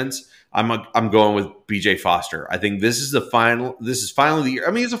defense, I'm going with BJ Foster. I think this is finally the year.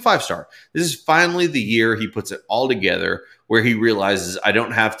 I mean, he's a 5-star. This is finally the year he puts it all together, where he realizes I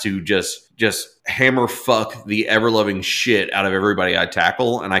don't have to just hammer fuck the ever-loving shit out of everybody I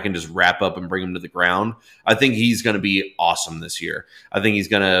tackle, and I can just wrap up and bring him to the ground. I think he's going to be awesome this year. I think he's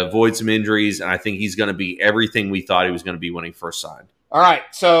going to avoid some injuries, and I think he's going to be everything we thought he was going to be when he first signed. All right,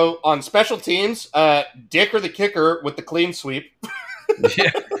 so on special teams, Dicker the kicker with the clean sweep.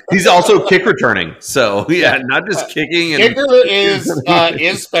 Yeah. He's also kick returning, so not just kicking. And kicker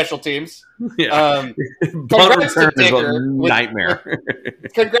is special teams. Yeah, congrats to Dicker, nightmare.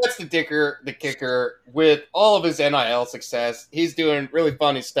 Congrats to Dicker, the kicker, with all of his NIL success. He's doing really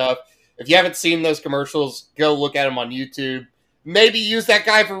funny stuff. If you haven't seen those commercials, go look at him on YouTube. Maybe use that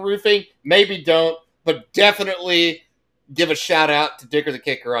guy for roofing, maybe don't, but definitely give a shout out to Dicker the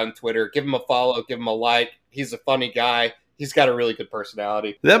kicker on Twitter. Give him a follow, give him a like. He's a funny guy. He's got a really good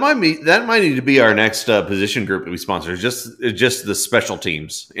personality. That might need to be our next position group that we sponsor. Just the special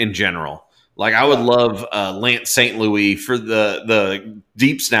teams in general. Like, I would love Lance St. Louis for the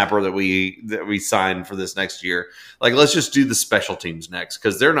deep snapper that we signed for this next year. Like, let's just do the special teams next,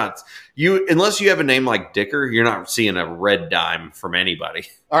 because they're not unless you have a name like Dicker, you're not seeing a red dime from anybody.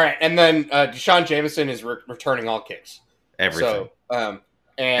 All right, and then Deshaun Jameson is returning all kicks. Everything. So.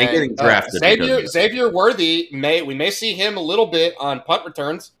 And getting drafted. Xavier Worthy we may see him a little bit on punt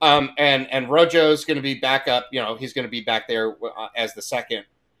returns. And Rojo's going to be back up. He's going to be back there as the second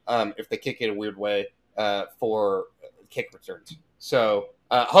if they kick it a weird way for kick returns. So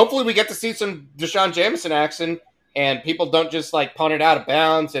hopefully we get to see some Deshaun Jameson action, and people don't just like punt it out of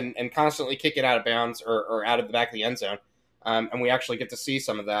bounds and constantly kick it out of bounds or out of the back of the end zone. And we actually get to see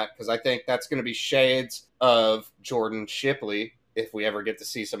some of that, because I think that's going to be shades of Jordan Shipley if we ever get to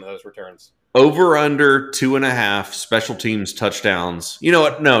see some of those returns. Over under 2.5 special teams touchdowns. You know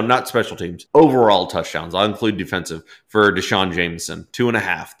what? No, not special teams. Overall touchdowns. I'll include defensive for Deshaun Jameson.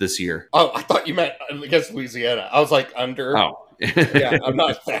 2.5 this year. Oh, I thought you meant against Louisiana. I was like under. Oh, Yeah, I'm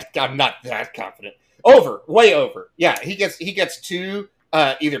not that confident. Over, way over. Yeah, he gets 2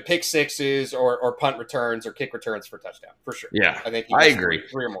 either pick sixes or punt returns or kick returns for touchdown for sure. Yeah, I think I agree.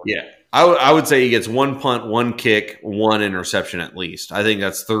 3 or more. Yeah, I would say he gets 1 punt, 1 kick, 1 interception at least. I think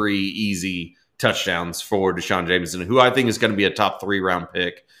that's 3 easy touchdowns for Deshaun Jameson, who I think is going to be a top 3 round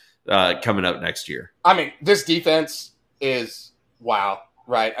pick coming up next year. I mean, this defense is wow,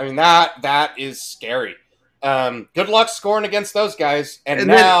 right? I mean that is scary. Good luck scoring against those guys, and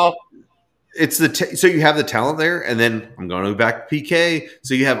now. It's so you have the talent there, and then I'm going to go back to PK.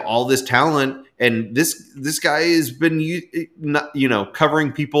 So you have all this talent, and this guy has been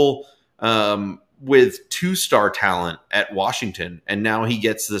covering people with 2-star talent at Washington, and now he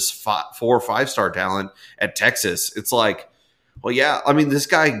gets this 4 or 5-star talent at Texas. It's like, well, yeah. I mean, this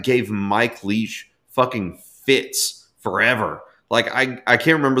guy gave Mike Leach fucking fits forever. Like I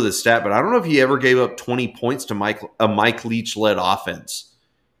can't remember the stat, but I don't know if he ever gave up 20 points to a Mike Leach led offense.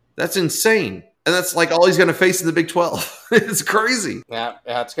 That's insane, and that's like all he's going to face in the Big 12. It's crazy. Yeah,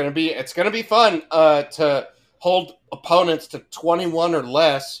 it's gonna be fun to hold opponents to 21 or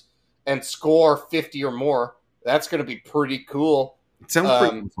less and score 50 or more. That's gonna be pretty cool. It sounds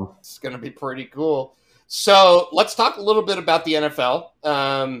pretty cool. It's gonna be pretty cool. So let's talk a little bit about the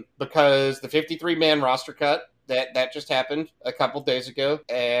NFL because the 53-man roster cut that just happened a couple days ago,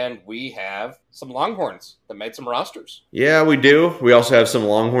 and we have some Longhorns that made some rosters. Yeah, we do. We also have some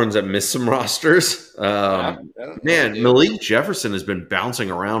Longhorns that missed some rosters. Malik Jefferson has been bouncing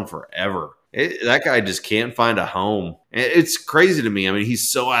around forever. That guy just can't find a home. It's crazy to me. I mean, he's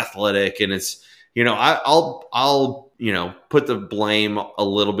so athletic, and it's I'll put the blame a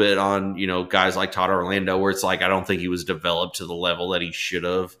little bit on guys like Todd Orlando, where it's like I don't think he was developed to the level that he should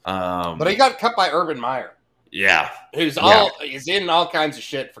have. But he got cut by Urban Meyer. Yeah, he's in all kinds of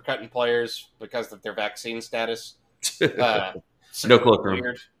shit for cutting players because of their vaccine status. No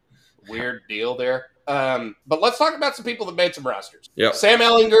clue. Weird deal there. But let's talk about some people that made some rosters. Yep. Sam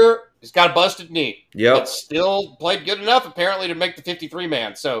Ehlinger has got a busted knee. Yep. But still played good enough apparently to make the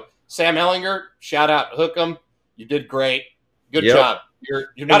 53-man. So Sam Ehlinger, shout out, hook 'em. You did great. Good job. You're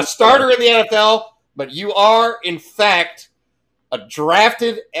not a starter in the NFL, but you are in fact a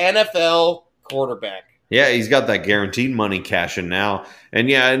drafted NFL quarterback. Yeah, he's got that guaranteed money cashing now. And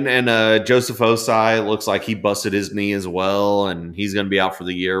Joseph Osai looks like he busted his knee as well, and he's going to be out for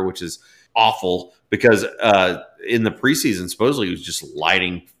the year, which is awful because in the preseason, supposedly he was just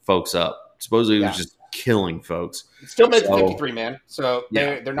lighting folks up. Supposedly he was just killing folks. Still made the 53-man, so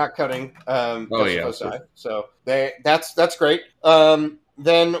they're not cutting Osai. So that's great.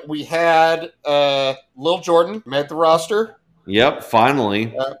 Then we had Lil Jordan made the roster. Yep,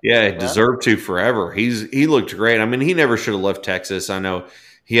 finally. He deserved to forever. He looked great. I mean, he never should have left Texas. I know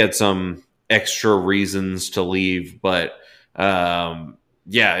he had some extra reasons to leave, but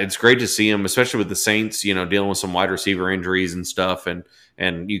it's great to see him, especially with the Saints, dealing with some wide receiver injuries and stuff,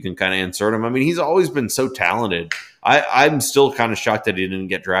 and you can kind of insert him. I mean, he's always been so talented. I'm still kind of shocked that he didn't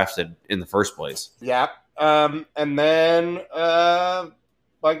get drafted in the first place. Yeah. And then I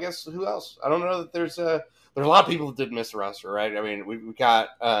guess who else? I don't know that there's a lot of people that didn't miss the roster, right? I mean, we got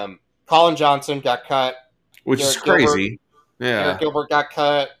Colin Johnson got cut, which is crazy. Derek Gilbert got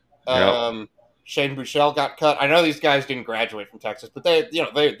cut. Shane Buechele got cut. I know these guys didn't graduate from Texas, but they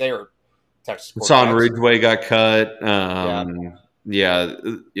were Texas. Hassan Ridgeway got cut. A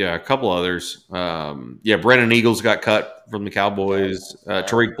couple others. Brennan Eagles got cut from the Cowboys.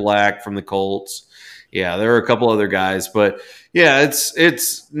 Tariq Black from the Colts. Yeah, there were a couple other guys, but yeah,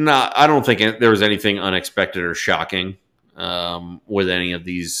 it's not. I don't think there was anything unexpected or shocking with any of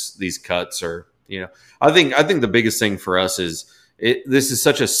these cuts. Or I think the biggest thing for us is this is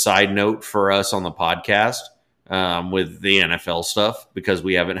such a side note for us on the podcast with the NFL stuff because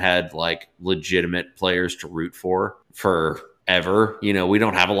we haven't had like legitimate players to root for forever. We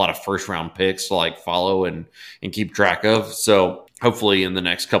don't have a lot of first round picks to like follow and keep track of. So hopefully in the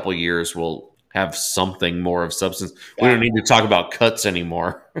next couple of years we'll have something more of substance. We don't need to talk about cuts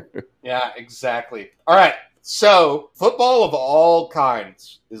anymore. Yeah, exactly. All right. So football of all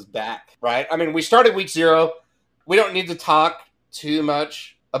kinds is back, right? I mean, we started week 0. We don't need to talk too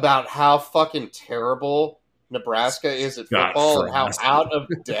much about how fucking terrible Nebraska is at football and how out of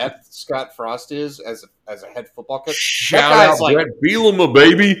depth Scott Frost is as a head football coach. Shout out Brett Bielema,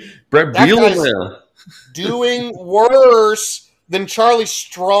 baby. Brett Bielema. Doing worse than Charlie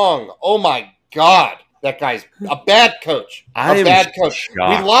Strong. Oh my God. That guy's a bad coach. I A am bad coach.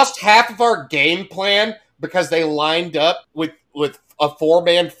 shocked. We lost half of our game plan because they lined up with a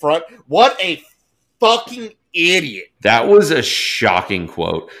 4-man front. What a fucking idiot. That was a shocking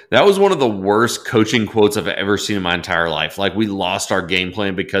quote. That was one of the worst coaching quotes I've ever seen in my entire life. Like, we lost our game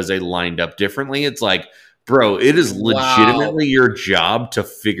plan because they lined up differently. It's like, bro, it is legitimately your job to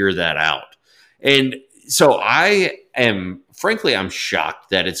figure that out. And so frankly, I'm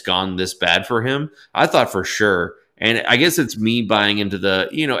shocked that it's gone this bad for him. I thought for sure. And I guess it's me buying into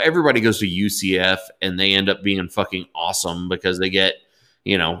everybody goes to UCF and they end up being fucking awesome because they get,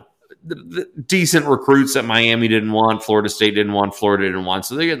 the decent recruits that Miami didn't want, Florida State didn't want, Florida didn't want.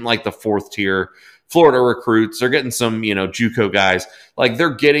 So they're getting like the 4th tier Florida recruits. They're getting some, JUCO guys. Like,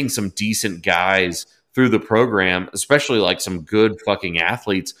 they're getting some decent guys through the program, especially like some good fucking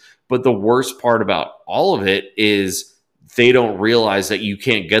athletes. But the worst part about all of it is they don't realize that you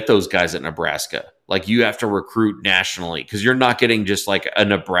can't get those guys at Nebraska. Like, you have to recruit nationally because you're not getting just like a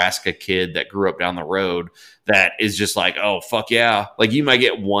Nebraska kid that grew up down the road that is just like, oh, fuck yeah. Like, you might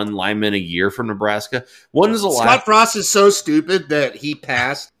get one lineman a year from Nebraska. One is a lot. Scott Frost is so stupid that he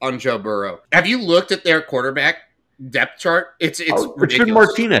passed on Joe Burrow. Have you looked at their quarterback depth chart? It's ridiculous. Richard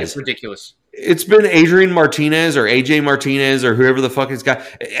Martinez. It's ridiculous. It's been Adrian Martinez or AJ Martinez or whoever the fuck is guy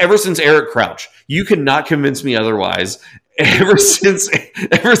ever since Eric Crouch. You cannot convince me otherwise. Ever since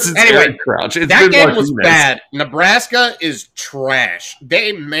Eric Crouch, that game Martinez. Was bad. Nebraska is trash.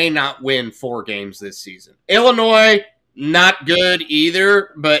 They may not win 4 games this season. Illinois, not good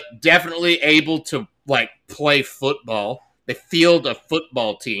either, but definitely able to play football. They field a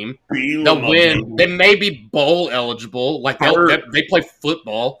football team. They'll win. They may be bowl eligible. They play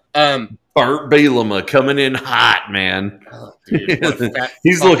football. Bart Bielema coming in hot, man. Oh, dude,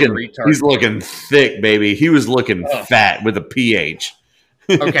 he's looking thick, baby. He was looking fat with a PH.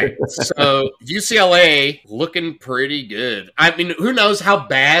 Okay, so UCLA looking pretty good. I mean, who knows how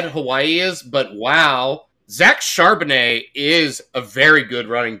bad Hawaii is, but wow. Zach Charbonnet is a very good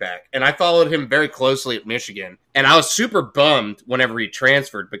running back, and I followed him very closely at Michigan, and I was super bummed whenever he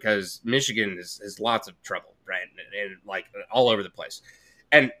transferred because Michigan has lots of trouble, right, and all over the place.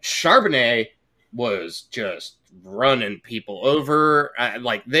 And Charbonnet was just running people over.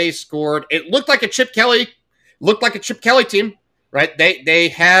 They scored. It looked like a Chip Kelly team, right? They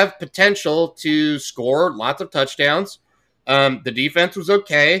have potential to score lots of touchdowns. The defense was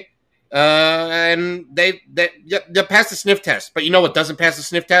okay. And they passed the sniff test. But you know what doesn't pass the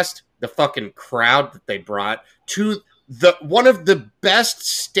sniff test? The fucking crowd that they brought to one of the best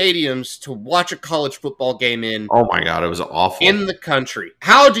stadiums to watch a college football game in. Oh my God, it was awful. In the country.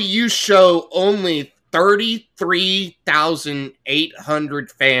 How do you show only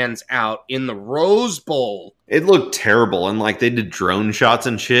 33,800 fans out in the Rose Bowl? It looked terrible. And they did drone shots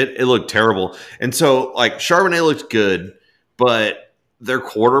and shit. It looked terrible. And so Charbonnet looked good, but their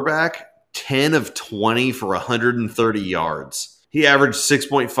quarterback, 10 of 20 for 130 yards. He averaged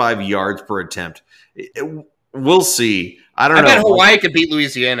 6.5 yards per attempt. We'll see. I don't know. I bet Hawaii could beat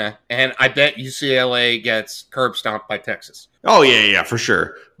Louisiana, and I bet UCLA gets curb stomped by Texas. Oh, yeah, for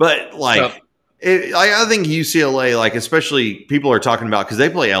sure. But, I think UCLA, especially people are talking about, because they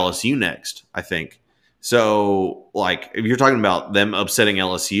play LSU next, I think. So, if you're talking about them upsetting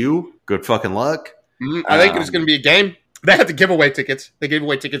LSU, good fucking luck. I think it's going to be a game. They had to give away tickets. They gave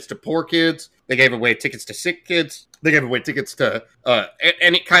away tickets to poor kids. They gave away tickets to sick kids. They gave away tickets to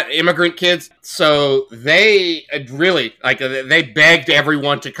any kind of immigrant kids. So they really, they begged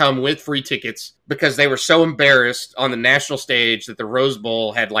everyone to come with free tickets because they were so embarrassed on the national stage that the Rose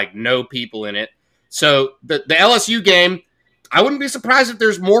Bowl had, no people in it. So the LSU game, I wouldn't be surprised if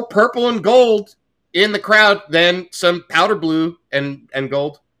there's more purple and gold in the crowd than some powder blue and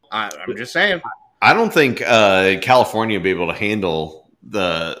gold. I'm just saying. I don't think California will be able to handle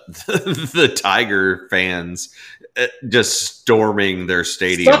the Tiger fans just storming their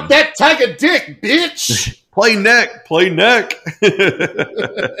stadium. Suck that Tiger dick, bitch! Play neck.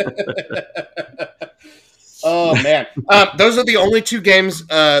 Oh, man. Those are the only 2 games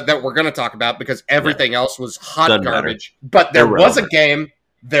that we're going to talk about because everything else was hot Doesn't garbage. matter. But there was a game.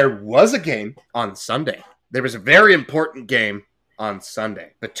 There was a game on Sunday. There was a very important game on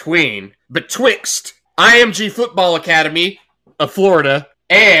Sunday betwixt IMG Football Academy of Florida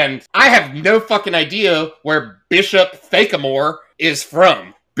and I have no fucking idea where Bishop Sycamore is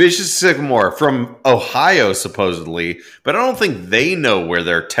from. Bishop Sycamore from Ohio, supposedly, but I don't think they know where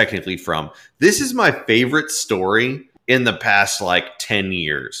they're technically from. This is my favorite story in the past 10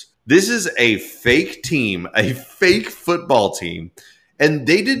 years. This is a fake team, a fake football team, and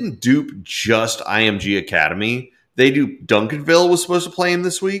they didn't dupe just IMG Academy. They duped Duncanville was supposed to play him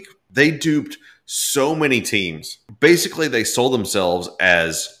this week. They duped so many teams. Basically, they sold themselves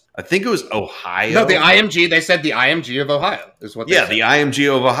as, I think it was Ohio. No, the IMG. They said the IMG of Ohio is what they said. The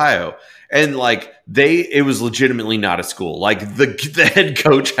IMG of Ohio. And like it was legitimately not a school. Like the head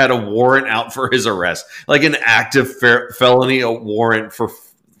coach had a warrant out for his arrest, like an active felony warrant for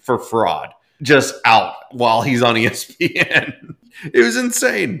fraud, just out while he's on ESPN. It was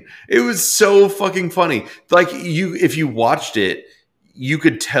insane. It was so fucking funny. Like if you watched it, you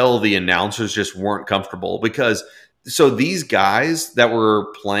could tell the announcers just weren't comfortable because so these guys that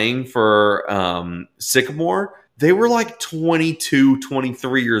were playing for Sycamore, they were like 22,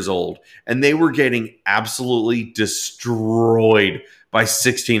 23 years old, and they were getting absolutely destroyed by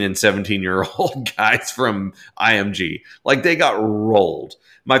 16 and 17-year-old guys from IMG. Like, they got rolled.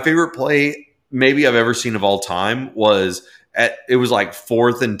 My favorite play maybe I've ever seen of all time was it was like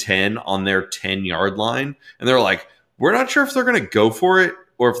 4th and 10 on their 10-yard line, and they're like, we're not sure if they're going to go for it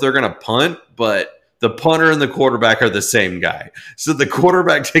or if they're going to punt, but the punter and the quarterback are the same guy. So the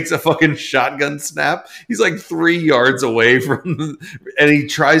quarterback takes a fucking shotgun snap. He's like 3 yards away from, and he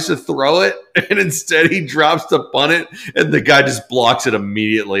tries to throw it, and instead he drops to punt it, and the guy just blocks it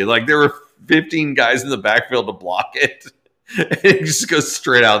immediately. Like there were 15 guys in the backfield to block it, and it just goes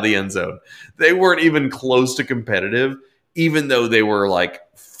straight out of the end zone. They weren't even close to competitive, even though they were like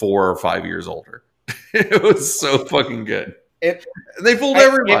 4 or 5 years older. It was so fucking good. They fooled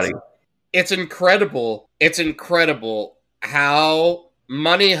everybody. It's incredible. It's incredible how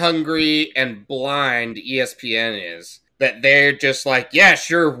money hungry and blind ESPN is. That they're just like, yeah,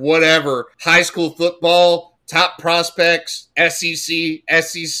 sure, whatever. High school football, top prospects, SEC.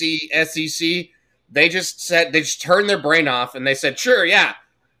 They just turned their brain off and they said, sure, yeah,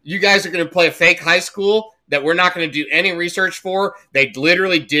 you guys are going to play a fake high school that we're not going to do any research for. They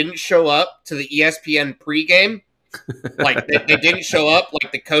literally didn't show up to the ESPN pregame. Like they didn't show up.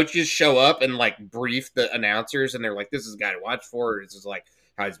 Like the coaches show up and like brief the announcers, and they're like, "This is a guy to watch for. This is like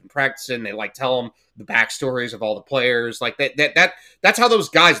how he's been practicing." They like tell them the backstories of all the players. Like that's how those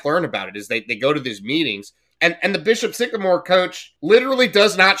guys learn about it. Is they go to these meetings, and the Bishop Sycamore coach literally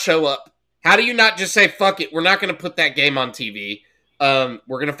does not show up. How do you not just say, "Fuck it, we're not going to put that game on TV. We're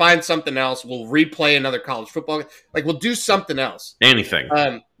going to find something else. We'll replay another college football. Like we'll do something else, anything."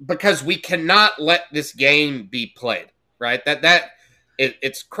 Because we cannot let this game be played, right?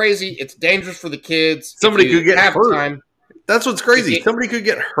 It's crazy. It's dangerous for the kids. Somebody could get hurt. That's what's crazy. Somebody could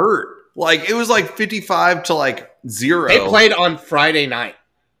get hurt. Like it was like 55 to like 0. They played on Friday night.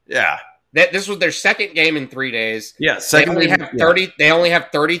 Yeah. This was their second game in 3 days. Yeah, they only have 30. They only have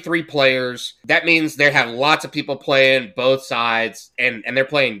 33 players. That means they have lots of people playing both sides, and they're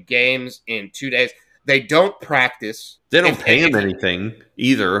playing games in 2 days. They don't practice. They don't pay them anything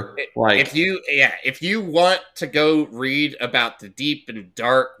either. Like if you want to go read about the deep and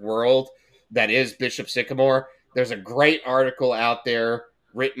dark world that is Bishop Sycamore, there's a great article out there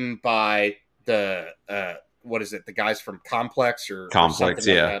written by the the guys from Complex or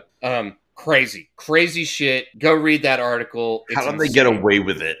yeah. Like crazy shit. Go read that article. How did they get away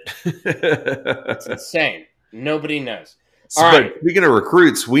with it? It's insane. Nobody knows. But speaking of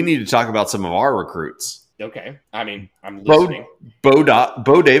recruits, we need to talk about some of our recruits. Okay. I mean, I'm listening.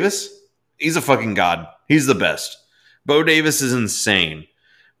 Bo Davis, he's a fucking god. He's the best. Bo Davis is insane.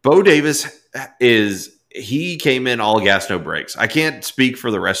 Bo Davis he came in all gas, no brakes. I can't speak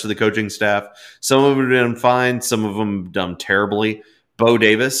for the rest of the coaching staff. Some of them have done fine. Some of them have done terribly. Bo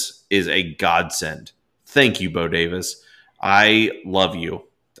Davis is a godsend. Thank you, Bo Davis. I love you.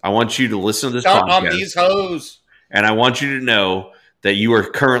 I want you to listen to this podcast. On these hoes. And I want you to know that you are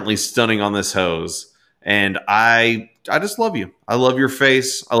currently stunning on this hose. And I just love you. I love your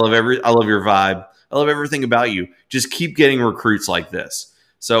face. I love your vibe. I love everything about you. Just keep getting recruits like this.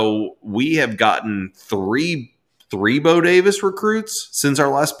 So we have gotten three Bo Davis recruits since our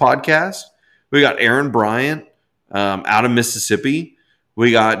last podcast. We got Aaron Bryant out of Mississippi.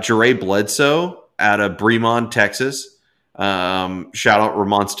 We got Jeray Bledsoe out of Bremond, Texas. Shout out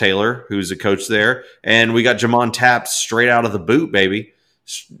Ramonce Taylor, who's a coach there. And we got Jamon Taps straight out of the boot, baby.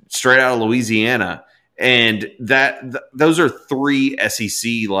 Straight out of Louisiana. And those are 3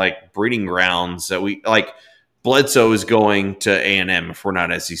 SEC like breeding grounds that we like. Bledsoe is going to A&M if we're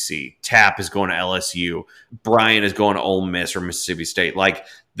not SEC. Tap is going to LSU. Bryant is going to Ole Miss or Mississippi State. Like,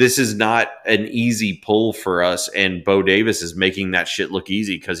 this is not an easy pull for us, and Bo Davis is making that shit look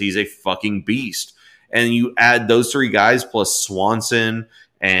easy because he's a fucking beast. And you add those 3 guys plus Swanson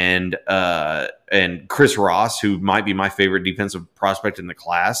and Chris Ross, who might be my favorite defensive prospect in the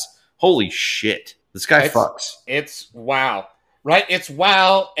class. Holy shit. This guy fucks. It's wow. Right? It's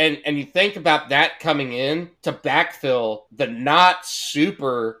wow. And you think about that coming in to backfill the not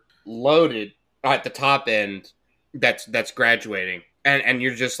super loaded at the top end that's graduating, and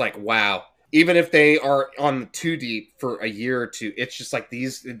you're just like, wow. Even if they are on the too deep for a year or two, it's just like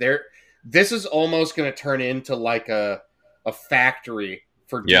this is almost going to turn into like a factory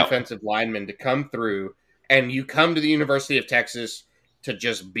for defensive linemen to come through, and you come to the University of Texas to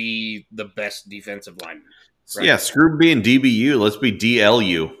just be the best defensive lineman. Right? Yeah, screw being DBU. Let's be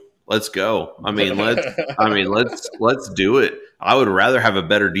DLU. Let's go. Let's do it. I would rather have a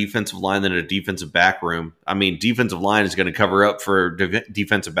better defensive line than a defensive back room. I mean, defensive line is going to cover up for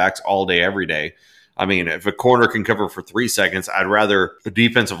defensive backs all day, every day. I mean, if a corner can cover for 3 seconds, I'd rather a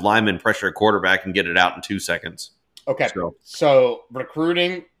defensive lineman pressure a quarterback and get it out in 2 seconds. Okay, so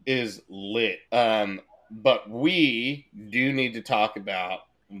recruiting is lit. But we do need to talk about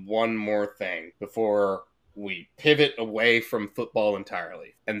one more thing before we pivot away from football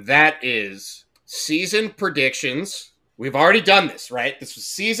entirely. And that is season predictions. We've already done this, right? This was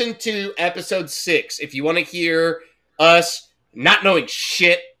season 2, episode 6. If you want to hear us not knowing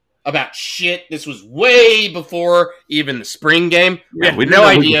shit about shit, this was way before even the spring game. We had no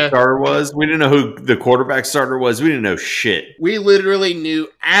idea who the starter was. We didn't know who the quarterback starter was. We didn't know shit. We literally knew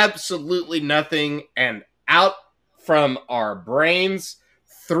absolutely nothing, and out from our brains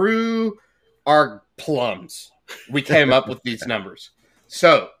through our plums, we came up with these numbers.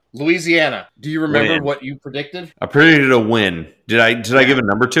 So, Louisiana, do you remember what you predicted? I predicted a win. Did I give a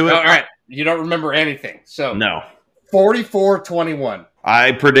number to it? Oh, all right. You don't remember anything. So no. 44-21.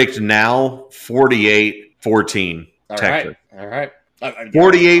 I predict now 48-14. Texas. All right.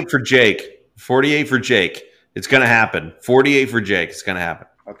 48 for Jake. 48 for Jake. It's going to happen. 48 for Jake. It's going to happen.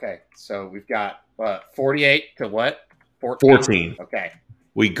 Okay. So we've got 48 to what? 14. Okay.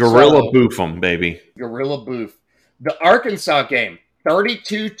 We gorilla boof them, baby. Gorilla boof. The Arkansas game,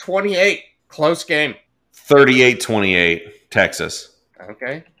 32-28. Close game. 38-28. Texas.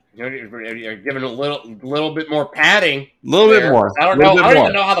 Okay. You're giving a little bit more padding. A little bit more. I don't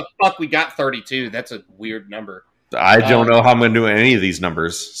even know how the fuck we got 32. That's a weird number. I don't know how I'm going to do any of these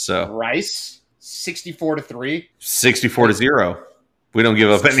numbers. So Rice, 64-3. 64-0. We don't give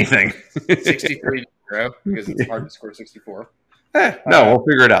up anything. 63-0 because it's hard to score 64. No, we'll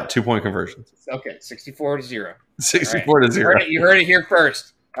figure it out. 2-point conversions. Okay, 64-0. 64-0. Right. You heard it here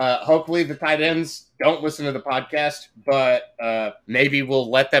first. Hopefully the tight ends don't listen to the podcast, but maybe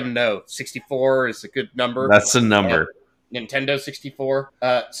we'll let them know. 64 is a good number. That's a number. Nintendo 64.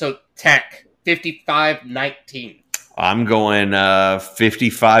 So Tech, 55-19. I'm going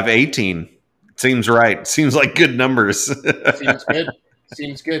 55-18. Seems right. Seems like good numbers.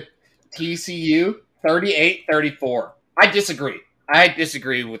 Seems good. TCU, 38-34. I disagree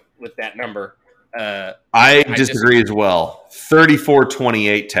with that number. I disagree as well.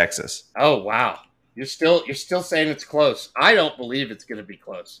 34-28 Texas. Oh wow. You're still saying it's close. I don't believe it's going to be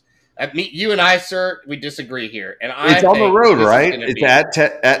close. You and I, sir, we disagree here. And it's on the road, right? It's at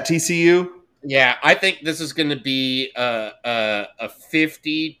TCU. Yeah, I think this is going to be a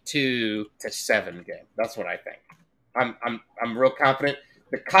 52-7 game. That's what I think. I'm real confident.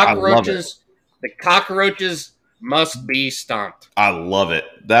 The cockroaches must be stomped. I love it.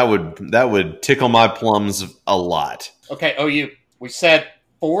 That would tickle my plums a lot. Okay, OU. We said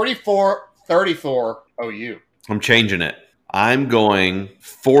 44-34 OU. I'm changing it. I'm going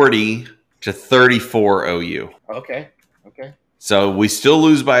 40-34 OU. Okay. So we still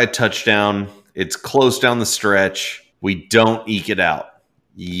lose by a touchdown. It's close down the stretch. We don't eke it out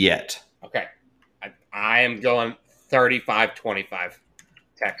yet. Okay. I am going 35-25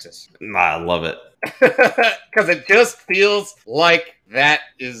 Texas. I love it. Because it just feels like that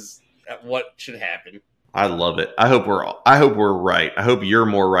is what should happen. I love it. I hope we're right. I hope you're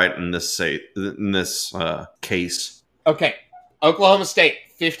more right in this case. Okay. Oklahoma State,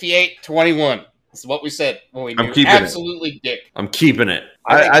 58-21. This is what we said when we knew absolutely dick. I'm keeping it.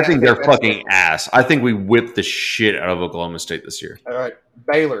 I think they're fucking ass. I think we whipped the shit out of Oklahoma State this year. All right.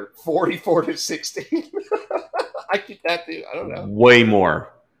 Baylor, 44-16. I keep that too. I don't know. Way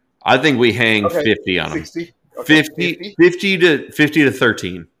more. I think we hang 50 on them. 60? Okay, 50 to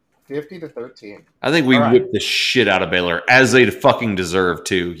 13. 50-13. I think we whipped the shit out of Baylor, as they fucking deserve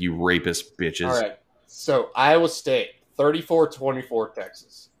to, you rapist bitches. All right. So, Iowa State, 34-24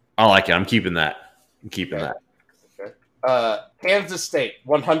 Texas. I like it. I'm keeping that. that. Okay. Kansas State,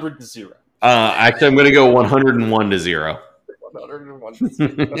 100-0. Actually, I'm going to go 101-0.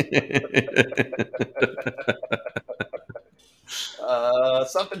 101-0.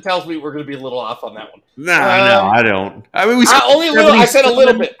 Something tells me we're going to be a little off on that one. No, I don't. I mean, I said a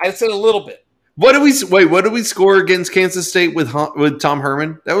little bit. What did we score against Kansas State with Tom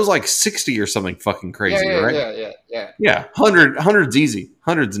Herman? That was like 60 or something fucking crazy, right? Yeah. 100's easy.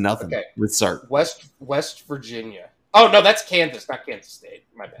 100's nothing with Sark. West Virginia. Oh no, that's Kansas, not Kansas State.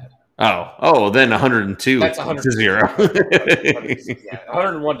 My bad. Then 102 that's 100 to 0.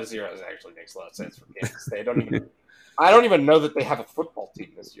 101 to 0 actually makes a lot of sense for Kansas State. I don't even know that they have a football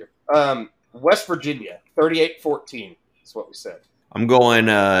team this year. West Virginia, 38-14 is what we said. I'm going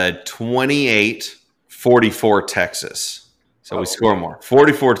 28-44 Texas. So we score more.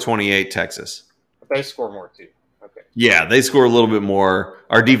 44-28 Texas. But they score more too. Okay. Yeah, they score a little bit more.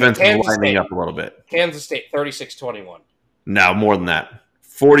 Our defense is lining up a little bit. Kansas State, 36-21. No, more than that.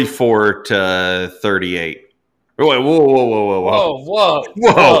 44-38. Whoa.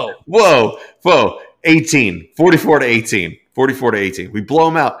 18. 44-18. 44-18. We blow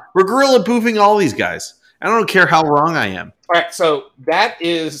them out. We're gorilla poofing all these guys. I don't care how wrong I am. All right, so that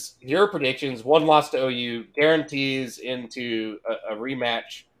is your predictions. One loss to OU guarantees into a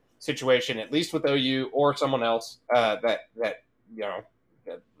rematch situation, at least with OU or someone else that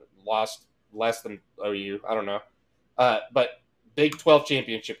lost less than OU. I don't know, but Big 12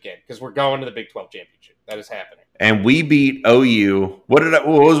 championship game because we're going to the Big 12 championship. That is happening. And we beat OU. What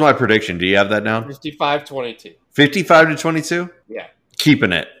was my prediction? Do you have that down? 55-22. 55-22? Yeah.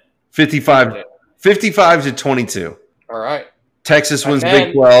 Keeping it. 55-22. All right. Texas wins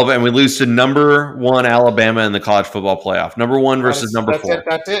Big 12, and we lose to number 1 Alabama in the college football playoff. Number 1 versus number 4.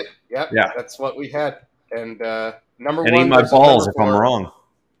 That's it. Yep. Yeah. That's what we had. And number 1. And eat my balls if I'm wrong.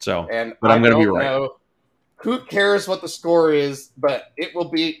 But I'm going to be right. Know. Who cares what the score is? But it will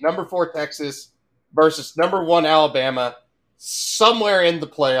be number 4 Texas versus number 1 Alabama somewhere in the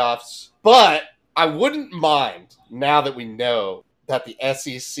playoffs. But I wouldn't mind now that we know that the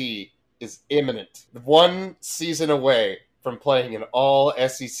SEC is imminent. 1 season away from playing an all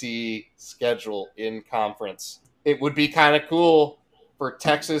SEC schedule in conference. It would be kind of cool for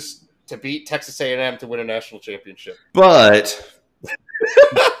Texas to beat Texas A&M to win a national championship. But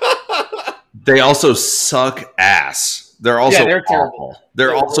they also suck ass. They're also they're awful. terrible.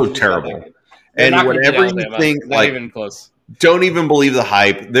 They're also terrible. And whenever you think, not even close. Don't even believe the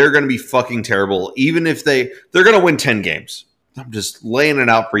hype. They're going to be fucking terrible. Even if they're going to win 10 games. I'm just laying it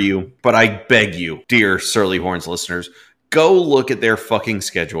out for you. But I beg you, dear Surly Horns listeners, go look at their fucking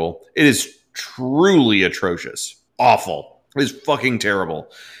schedule. It is truly atrocious. Awful. It is fucking terrible.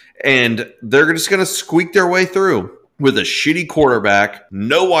 And they're just going to squeak their way through with a shitty quarterback,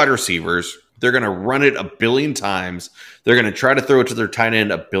 no wide receivers. They're going to run it a billion times. They're going to try to throw it to their tight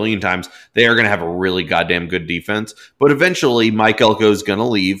end a billion times. They are going to have a really goddamn good defense. But eventually, Mike Elko is going to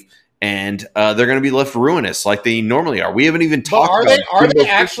leave, and they're going to be left ruinous like they normally are. We haven't even talked about Are they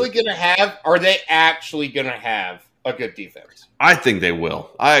actually going to have a good defense? I think they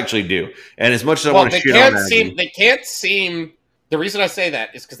will. I actually do. And as much as I want to shit on them, they can't seem. The reason I say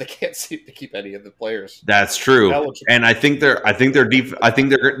that is because they can't seem to keep any of the players. That's true. And I think their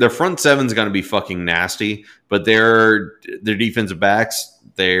front seven is going to be fucking nasty, but their defensive backs,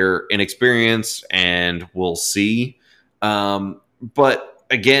 they're inexperienced, and we'll see. But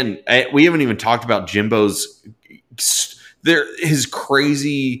again, we haven't even talked about Jimbo's his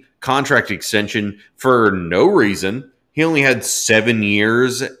crazy contract extension for no reason. He only had 7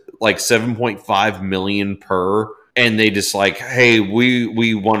 years, like $7.5 million per. And they just like, hey,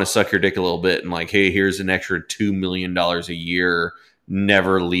 we want to suck your dick a little bit, and like, hey, here's an extra $2 million a year.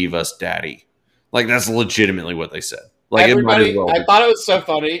 Never leave us, daddy. Like, that's legitimately what they said. Like, I thought it was so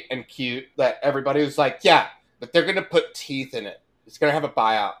funny and cute that everybody was like, yeah, but they're gonna put teeth in it. It's gonna have a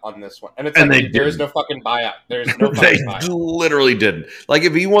buyout on this one, and it's like there is no fucking buyout. There's no fucking buyout. They literally didn't. Like,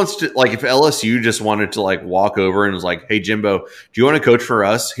 if he wants to, like, if LSU just wanted to like walk over and was like, "Hey, Jimbo, do you want to coach for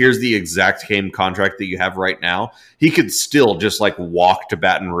us? Here's the exact same contract that you have right now." He could still just like walk to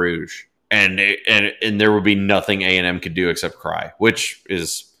Baton Rouge, and there would be nothing A&M could do except cry, which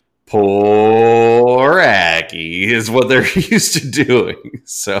is poor Aggie is what they're used to doing.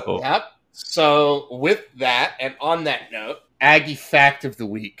 So yep. So with that, and on that note, Aggie Fact of the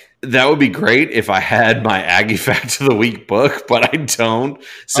Week. That would be great if I had my Aggie Fact of the Week book, but I don't.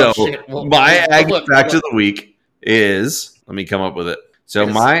 So my Aggie Fact of the Week is, let me come up with it. So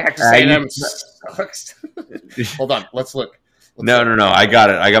my Aggie sucks. Hold on, let's look. No. I got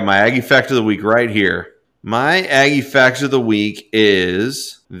it. I got my Aggie Fact of the Week right here. My Aggie Fact of the Week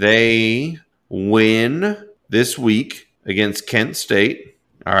is they win this week against Kent State.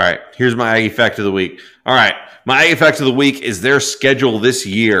 All right, here's my Aggie Fact of the Week. All right, my Aggie Fact of the Week is their schedule this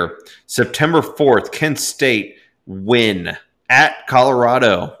year. September 4th, Kent State win. At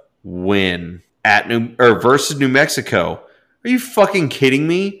Colorado, win. Versus New Mexico. Are you fucking kidding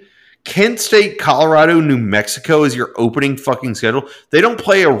me? Kent State, Colorado, New Mexico is your opening fucking schedule. They don't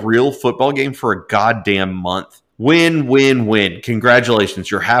play a real football game for a goddamn month. Win, win, win. Congratulations.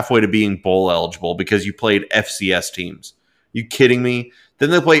 You're halfway to being bowl eligible because you played FCS teams. You kidding me?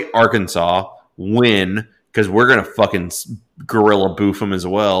 Then they play Arkansas. Win, because we're going to fucking gorilla boof them as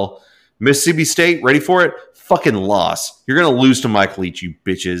well. Mississippi State, ready for it? Fucking loss. You're going to lose to Mike Leach, you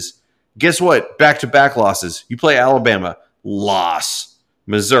bitches. Guess what? Back-to-back losses. You play Alabama. Loss.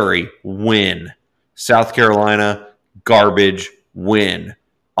 Missouri, win. South Carolina, garbage, win.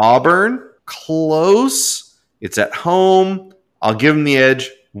 Auburn, close. It's at home. I'll give them the edge,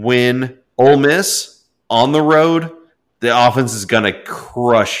 win. Ole Miss, on the road. The offense is going to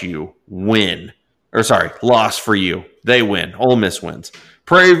crush you, win. Or sorry, loss for you. They win. Ole Miss wins.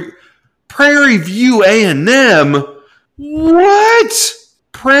 Prairie View A&M? What?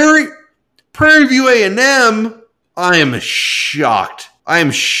 Prairie View A&M? I am shocked.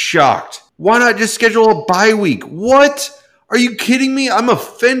 Why not just schedule a bye week? What? Are you kidding me? I'm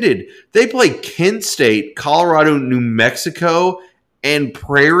offended. They play Kent State, Colorado, New Mexico, and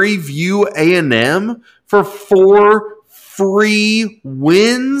Prairie View A&M for 4 free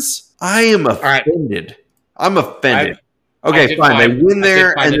wins? I am offended. Right. I'm offended. Okay, fine. They win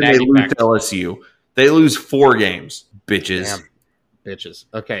there, and then they lose to LSU. They lose 4 games. Bitches. Damn. Bitches.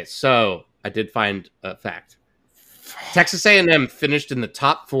 Okay, so I did find a fact. Texas A&M finished in the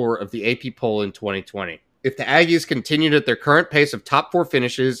top 4 of the AP poll in 2020. If the Aggies continued at their current pace of top 4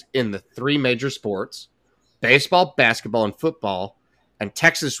 finishes in the 3 major sports, baseball, basketball, and football, and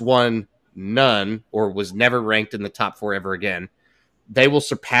Texas won none or was never ranked in the top 4 ever again, they will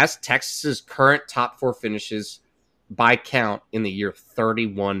surpass Texas's current top 4 finishes by count in the year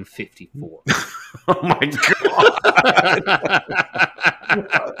 3154. Oh my God.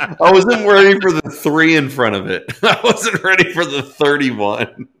 I wasn't ready for the 3 in front of it. I wasn't ready for the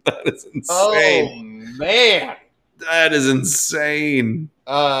 31. That is insane. Oh, man. That is insane.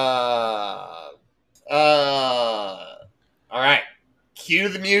 All right. Cue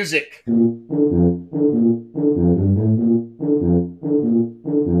the music.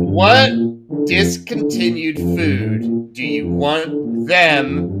 What discontinued food do you want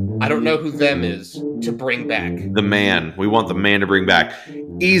them, I don't know who them is, to bring back? The man. We want the man to bring back.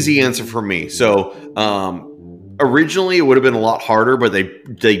 Easy answer for me. So, originally it would have been a lot harder, but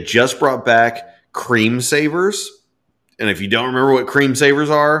they just brought back cream savers. And if you don't remember what cream savers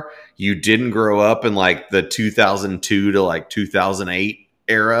are, you didn't grow up in like the 2002 to like 2008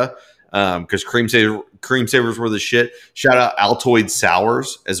 era. Because cream savers were the shit. Shout out Altoid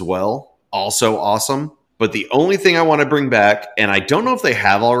Sours as well. Also awesome. But the only thing I want to bring back, and I don't know if they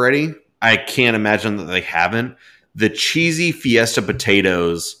have already, I can't imagine that they haven't, the cheesy Fiesta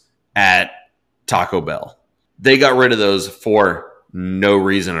potatoes at Taco Bell. They got rid of those for no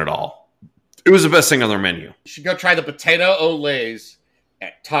reason at all. It was the best thing on their menu. You should go try the potato olays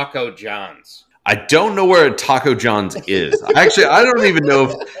at Taco John's. I don't know where a Taco John's is. Actually, I don't even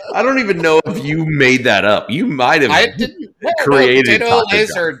know if you made that up. You might have created potato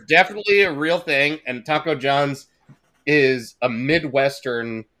olays are definitely a real thing, and Taco John's is a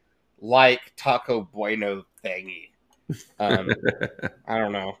Midwestern like Taco Bueno thingy. I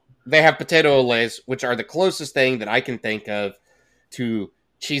don't know. They have potato olays, which are the closest thing that I can think of to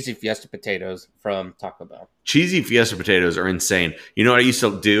cheesy Fiesta potatoes from Taco Bell. Cheesy Fiesta potatoes are insane. You know what I used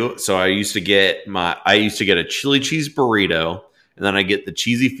to do? So I used to get a chili cheese burrito, and then I get the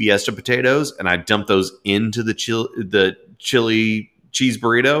cheesy Fiesta potatoes, and I dump those into the chili cheese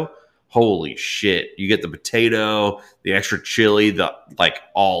burrito. Holy shit. You get the potato, the extra chili,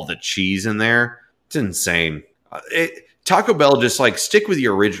 all the cheese in there. It's insane. Taco Bell, just stick with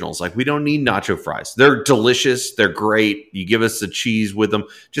your originals. We don't need nacho fries. They're delicious. They're great. You give us the cheese with them.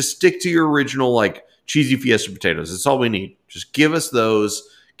 Just stick to your original, cheesy Fiesta potatoes. That's all we need. Just give us those.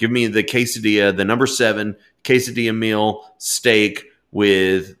 Give me the quesadilla, the number 7 quesadilla meal steak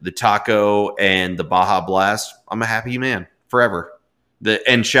with the taco and the Baja Blast. I'm a happy man forever.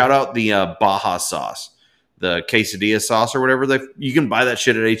 And shout out the Baja sauce, the quesadilla sauce or whatever. You can buy that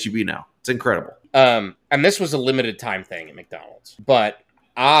shit at H-E-B now. It's incredible. And this was a limited time thing at McDonald's, but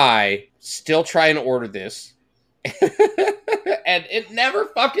I still try and order this, and it never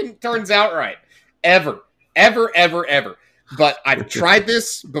fucking turns out right. Ever. But I've tried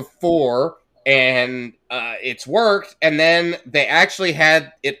this before, and it's worked, and then they actually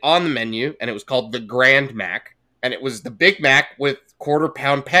had it on the menu, and it was called the Grand Mac, and it was the Big Mac with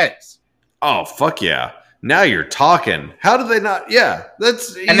quarter-pound patties. Oh, fuck yeah. Now you're talking. How did they not? Yeah,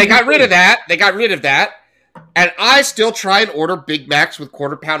 that's... And they got rid of that. And I still try and order Big Macs with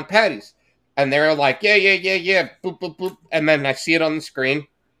quarter-pound patties. And they're like, yeah. Boop, boop, boop. And then I see it on the screen.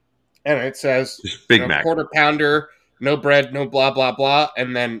 and it says Just Big Mac. quarter pounder, no bread, no blah blah blah,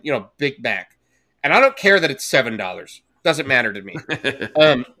 and then Big Mac. And I don't care that it's $7. Doesn't matter to me.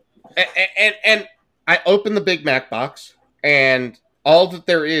 And I open the Big Mac box, and all that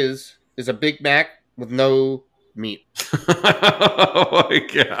there is a Big Mac with no meat. Oh my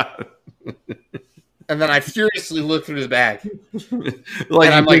god! And then I furiously look through the bag, and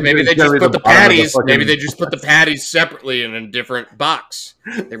Like I'm like, maybe they just put the bottom of patties. fucking- Maybe they just put the patties separately in a different box.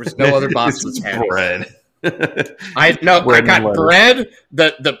 There was no other box This with is patties. bread. I Bread and got lettuce. bread,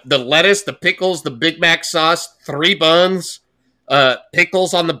 the lettuce, the pickles, the Big Mac sauce, 3 buns,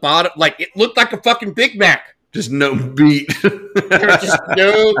 pickles on the bottom. Like, it looked like a fucking Big Mac. Just no meat. There was just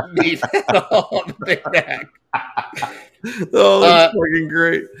no meat at all on the Big Mac. Oh, that's fucking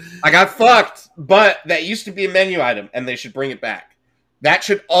great. I got fucked, but that used to be a menu item, and they should bring it back. That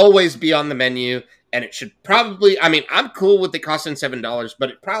should always be on the menu, and it should probably, I mean, I'm cool with it costing $7, but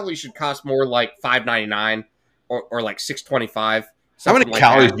it probably should cost more like $5.99 or like $6.25. How many like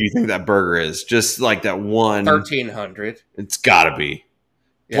calories that. do you think that burger is? Just like that one. 1,300. It's got to be.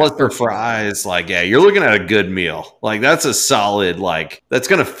 Yeah, Plus the 1,300. fries. Like, yeah, you're looking at a good meal. Like, that's a solid, like, that's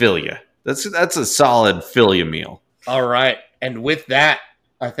going to fill you. That's a solid fill you meal. All right. And with that,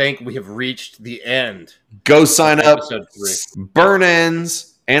 I think we have reached the end. Go sign up. Episode 3.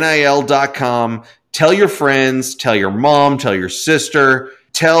 Burnends, NIL.com. Tell your friends, tell your mom, tell your sister,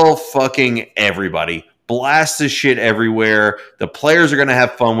 tell fucking everybody. Blast this shit everywhere. The players are going to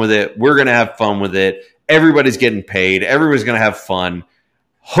have fun with it. We're going to have fun with it. Everybody's getting paid. Everybody's going to have fun.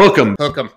 Hook 'em. Hook 'em.